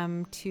doing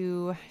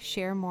to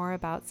share more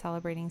about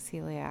Celebrating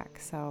Celiac.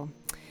 So,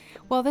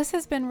 well, this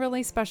has been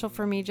really special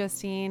for me,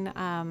 Justine.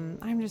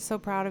 I'm just so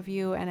proud of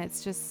you, and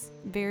it's just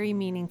very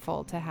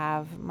meaningful to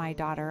have my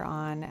daughter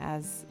on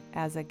as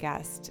a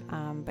guest.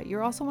 But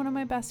you're also one of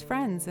my best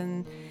friends,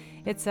 and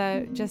it's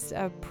just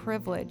a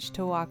privilege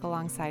to walk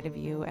alongside of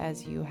you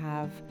as you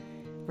have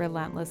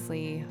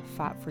relentlessly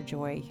fought for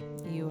joy.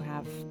 You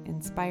have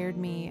inspired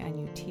me, and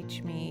you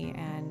teach me,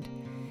 and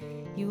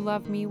you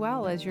love me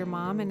well as your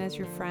mom and as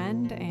your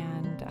friend,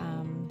 and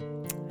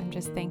I'm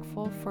just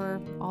thankful for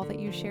all that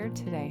you shared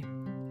today.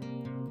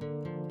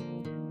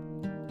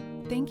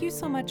 Thank you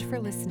so much for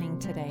listening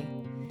today.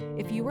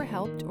 If you were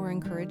helped or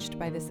encouraged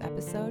by this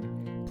episode,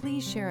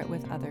 please share it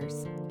with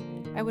others.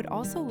 I would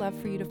also love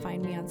for you to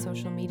find me on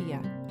social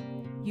media.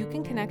 You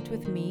can connect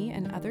with me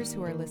and others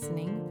who are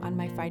listening on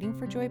my Fighting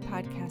for Joy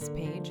podcast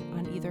page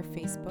on either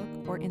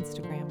Facebook or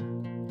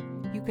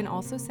Instagram. You can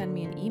also send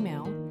me an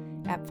email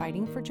at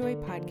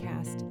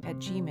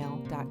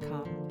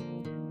fightingforjoypodcast@gmail.com.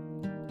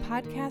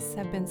 Podcasts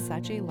have been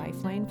such a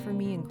lifeline for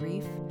me in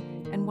grief,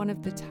 and one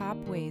of the top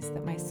ways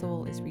that my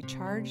soul is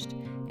recharged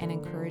and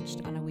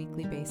encouraged on a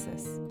weekly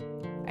basis.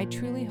 I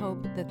truly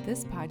hope that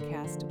this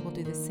podcast will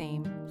do the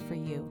same for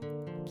you.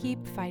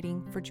 Keep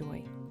fighting for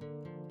joy.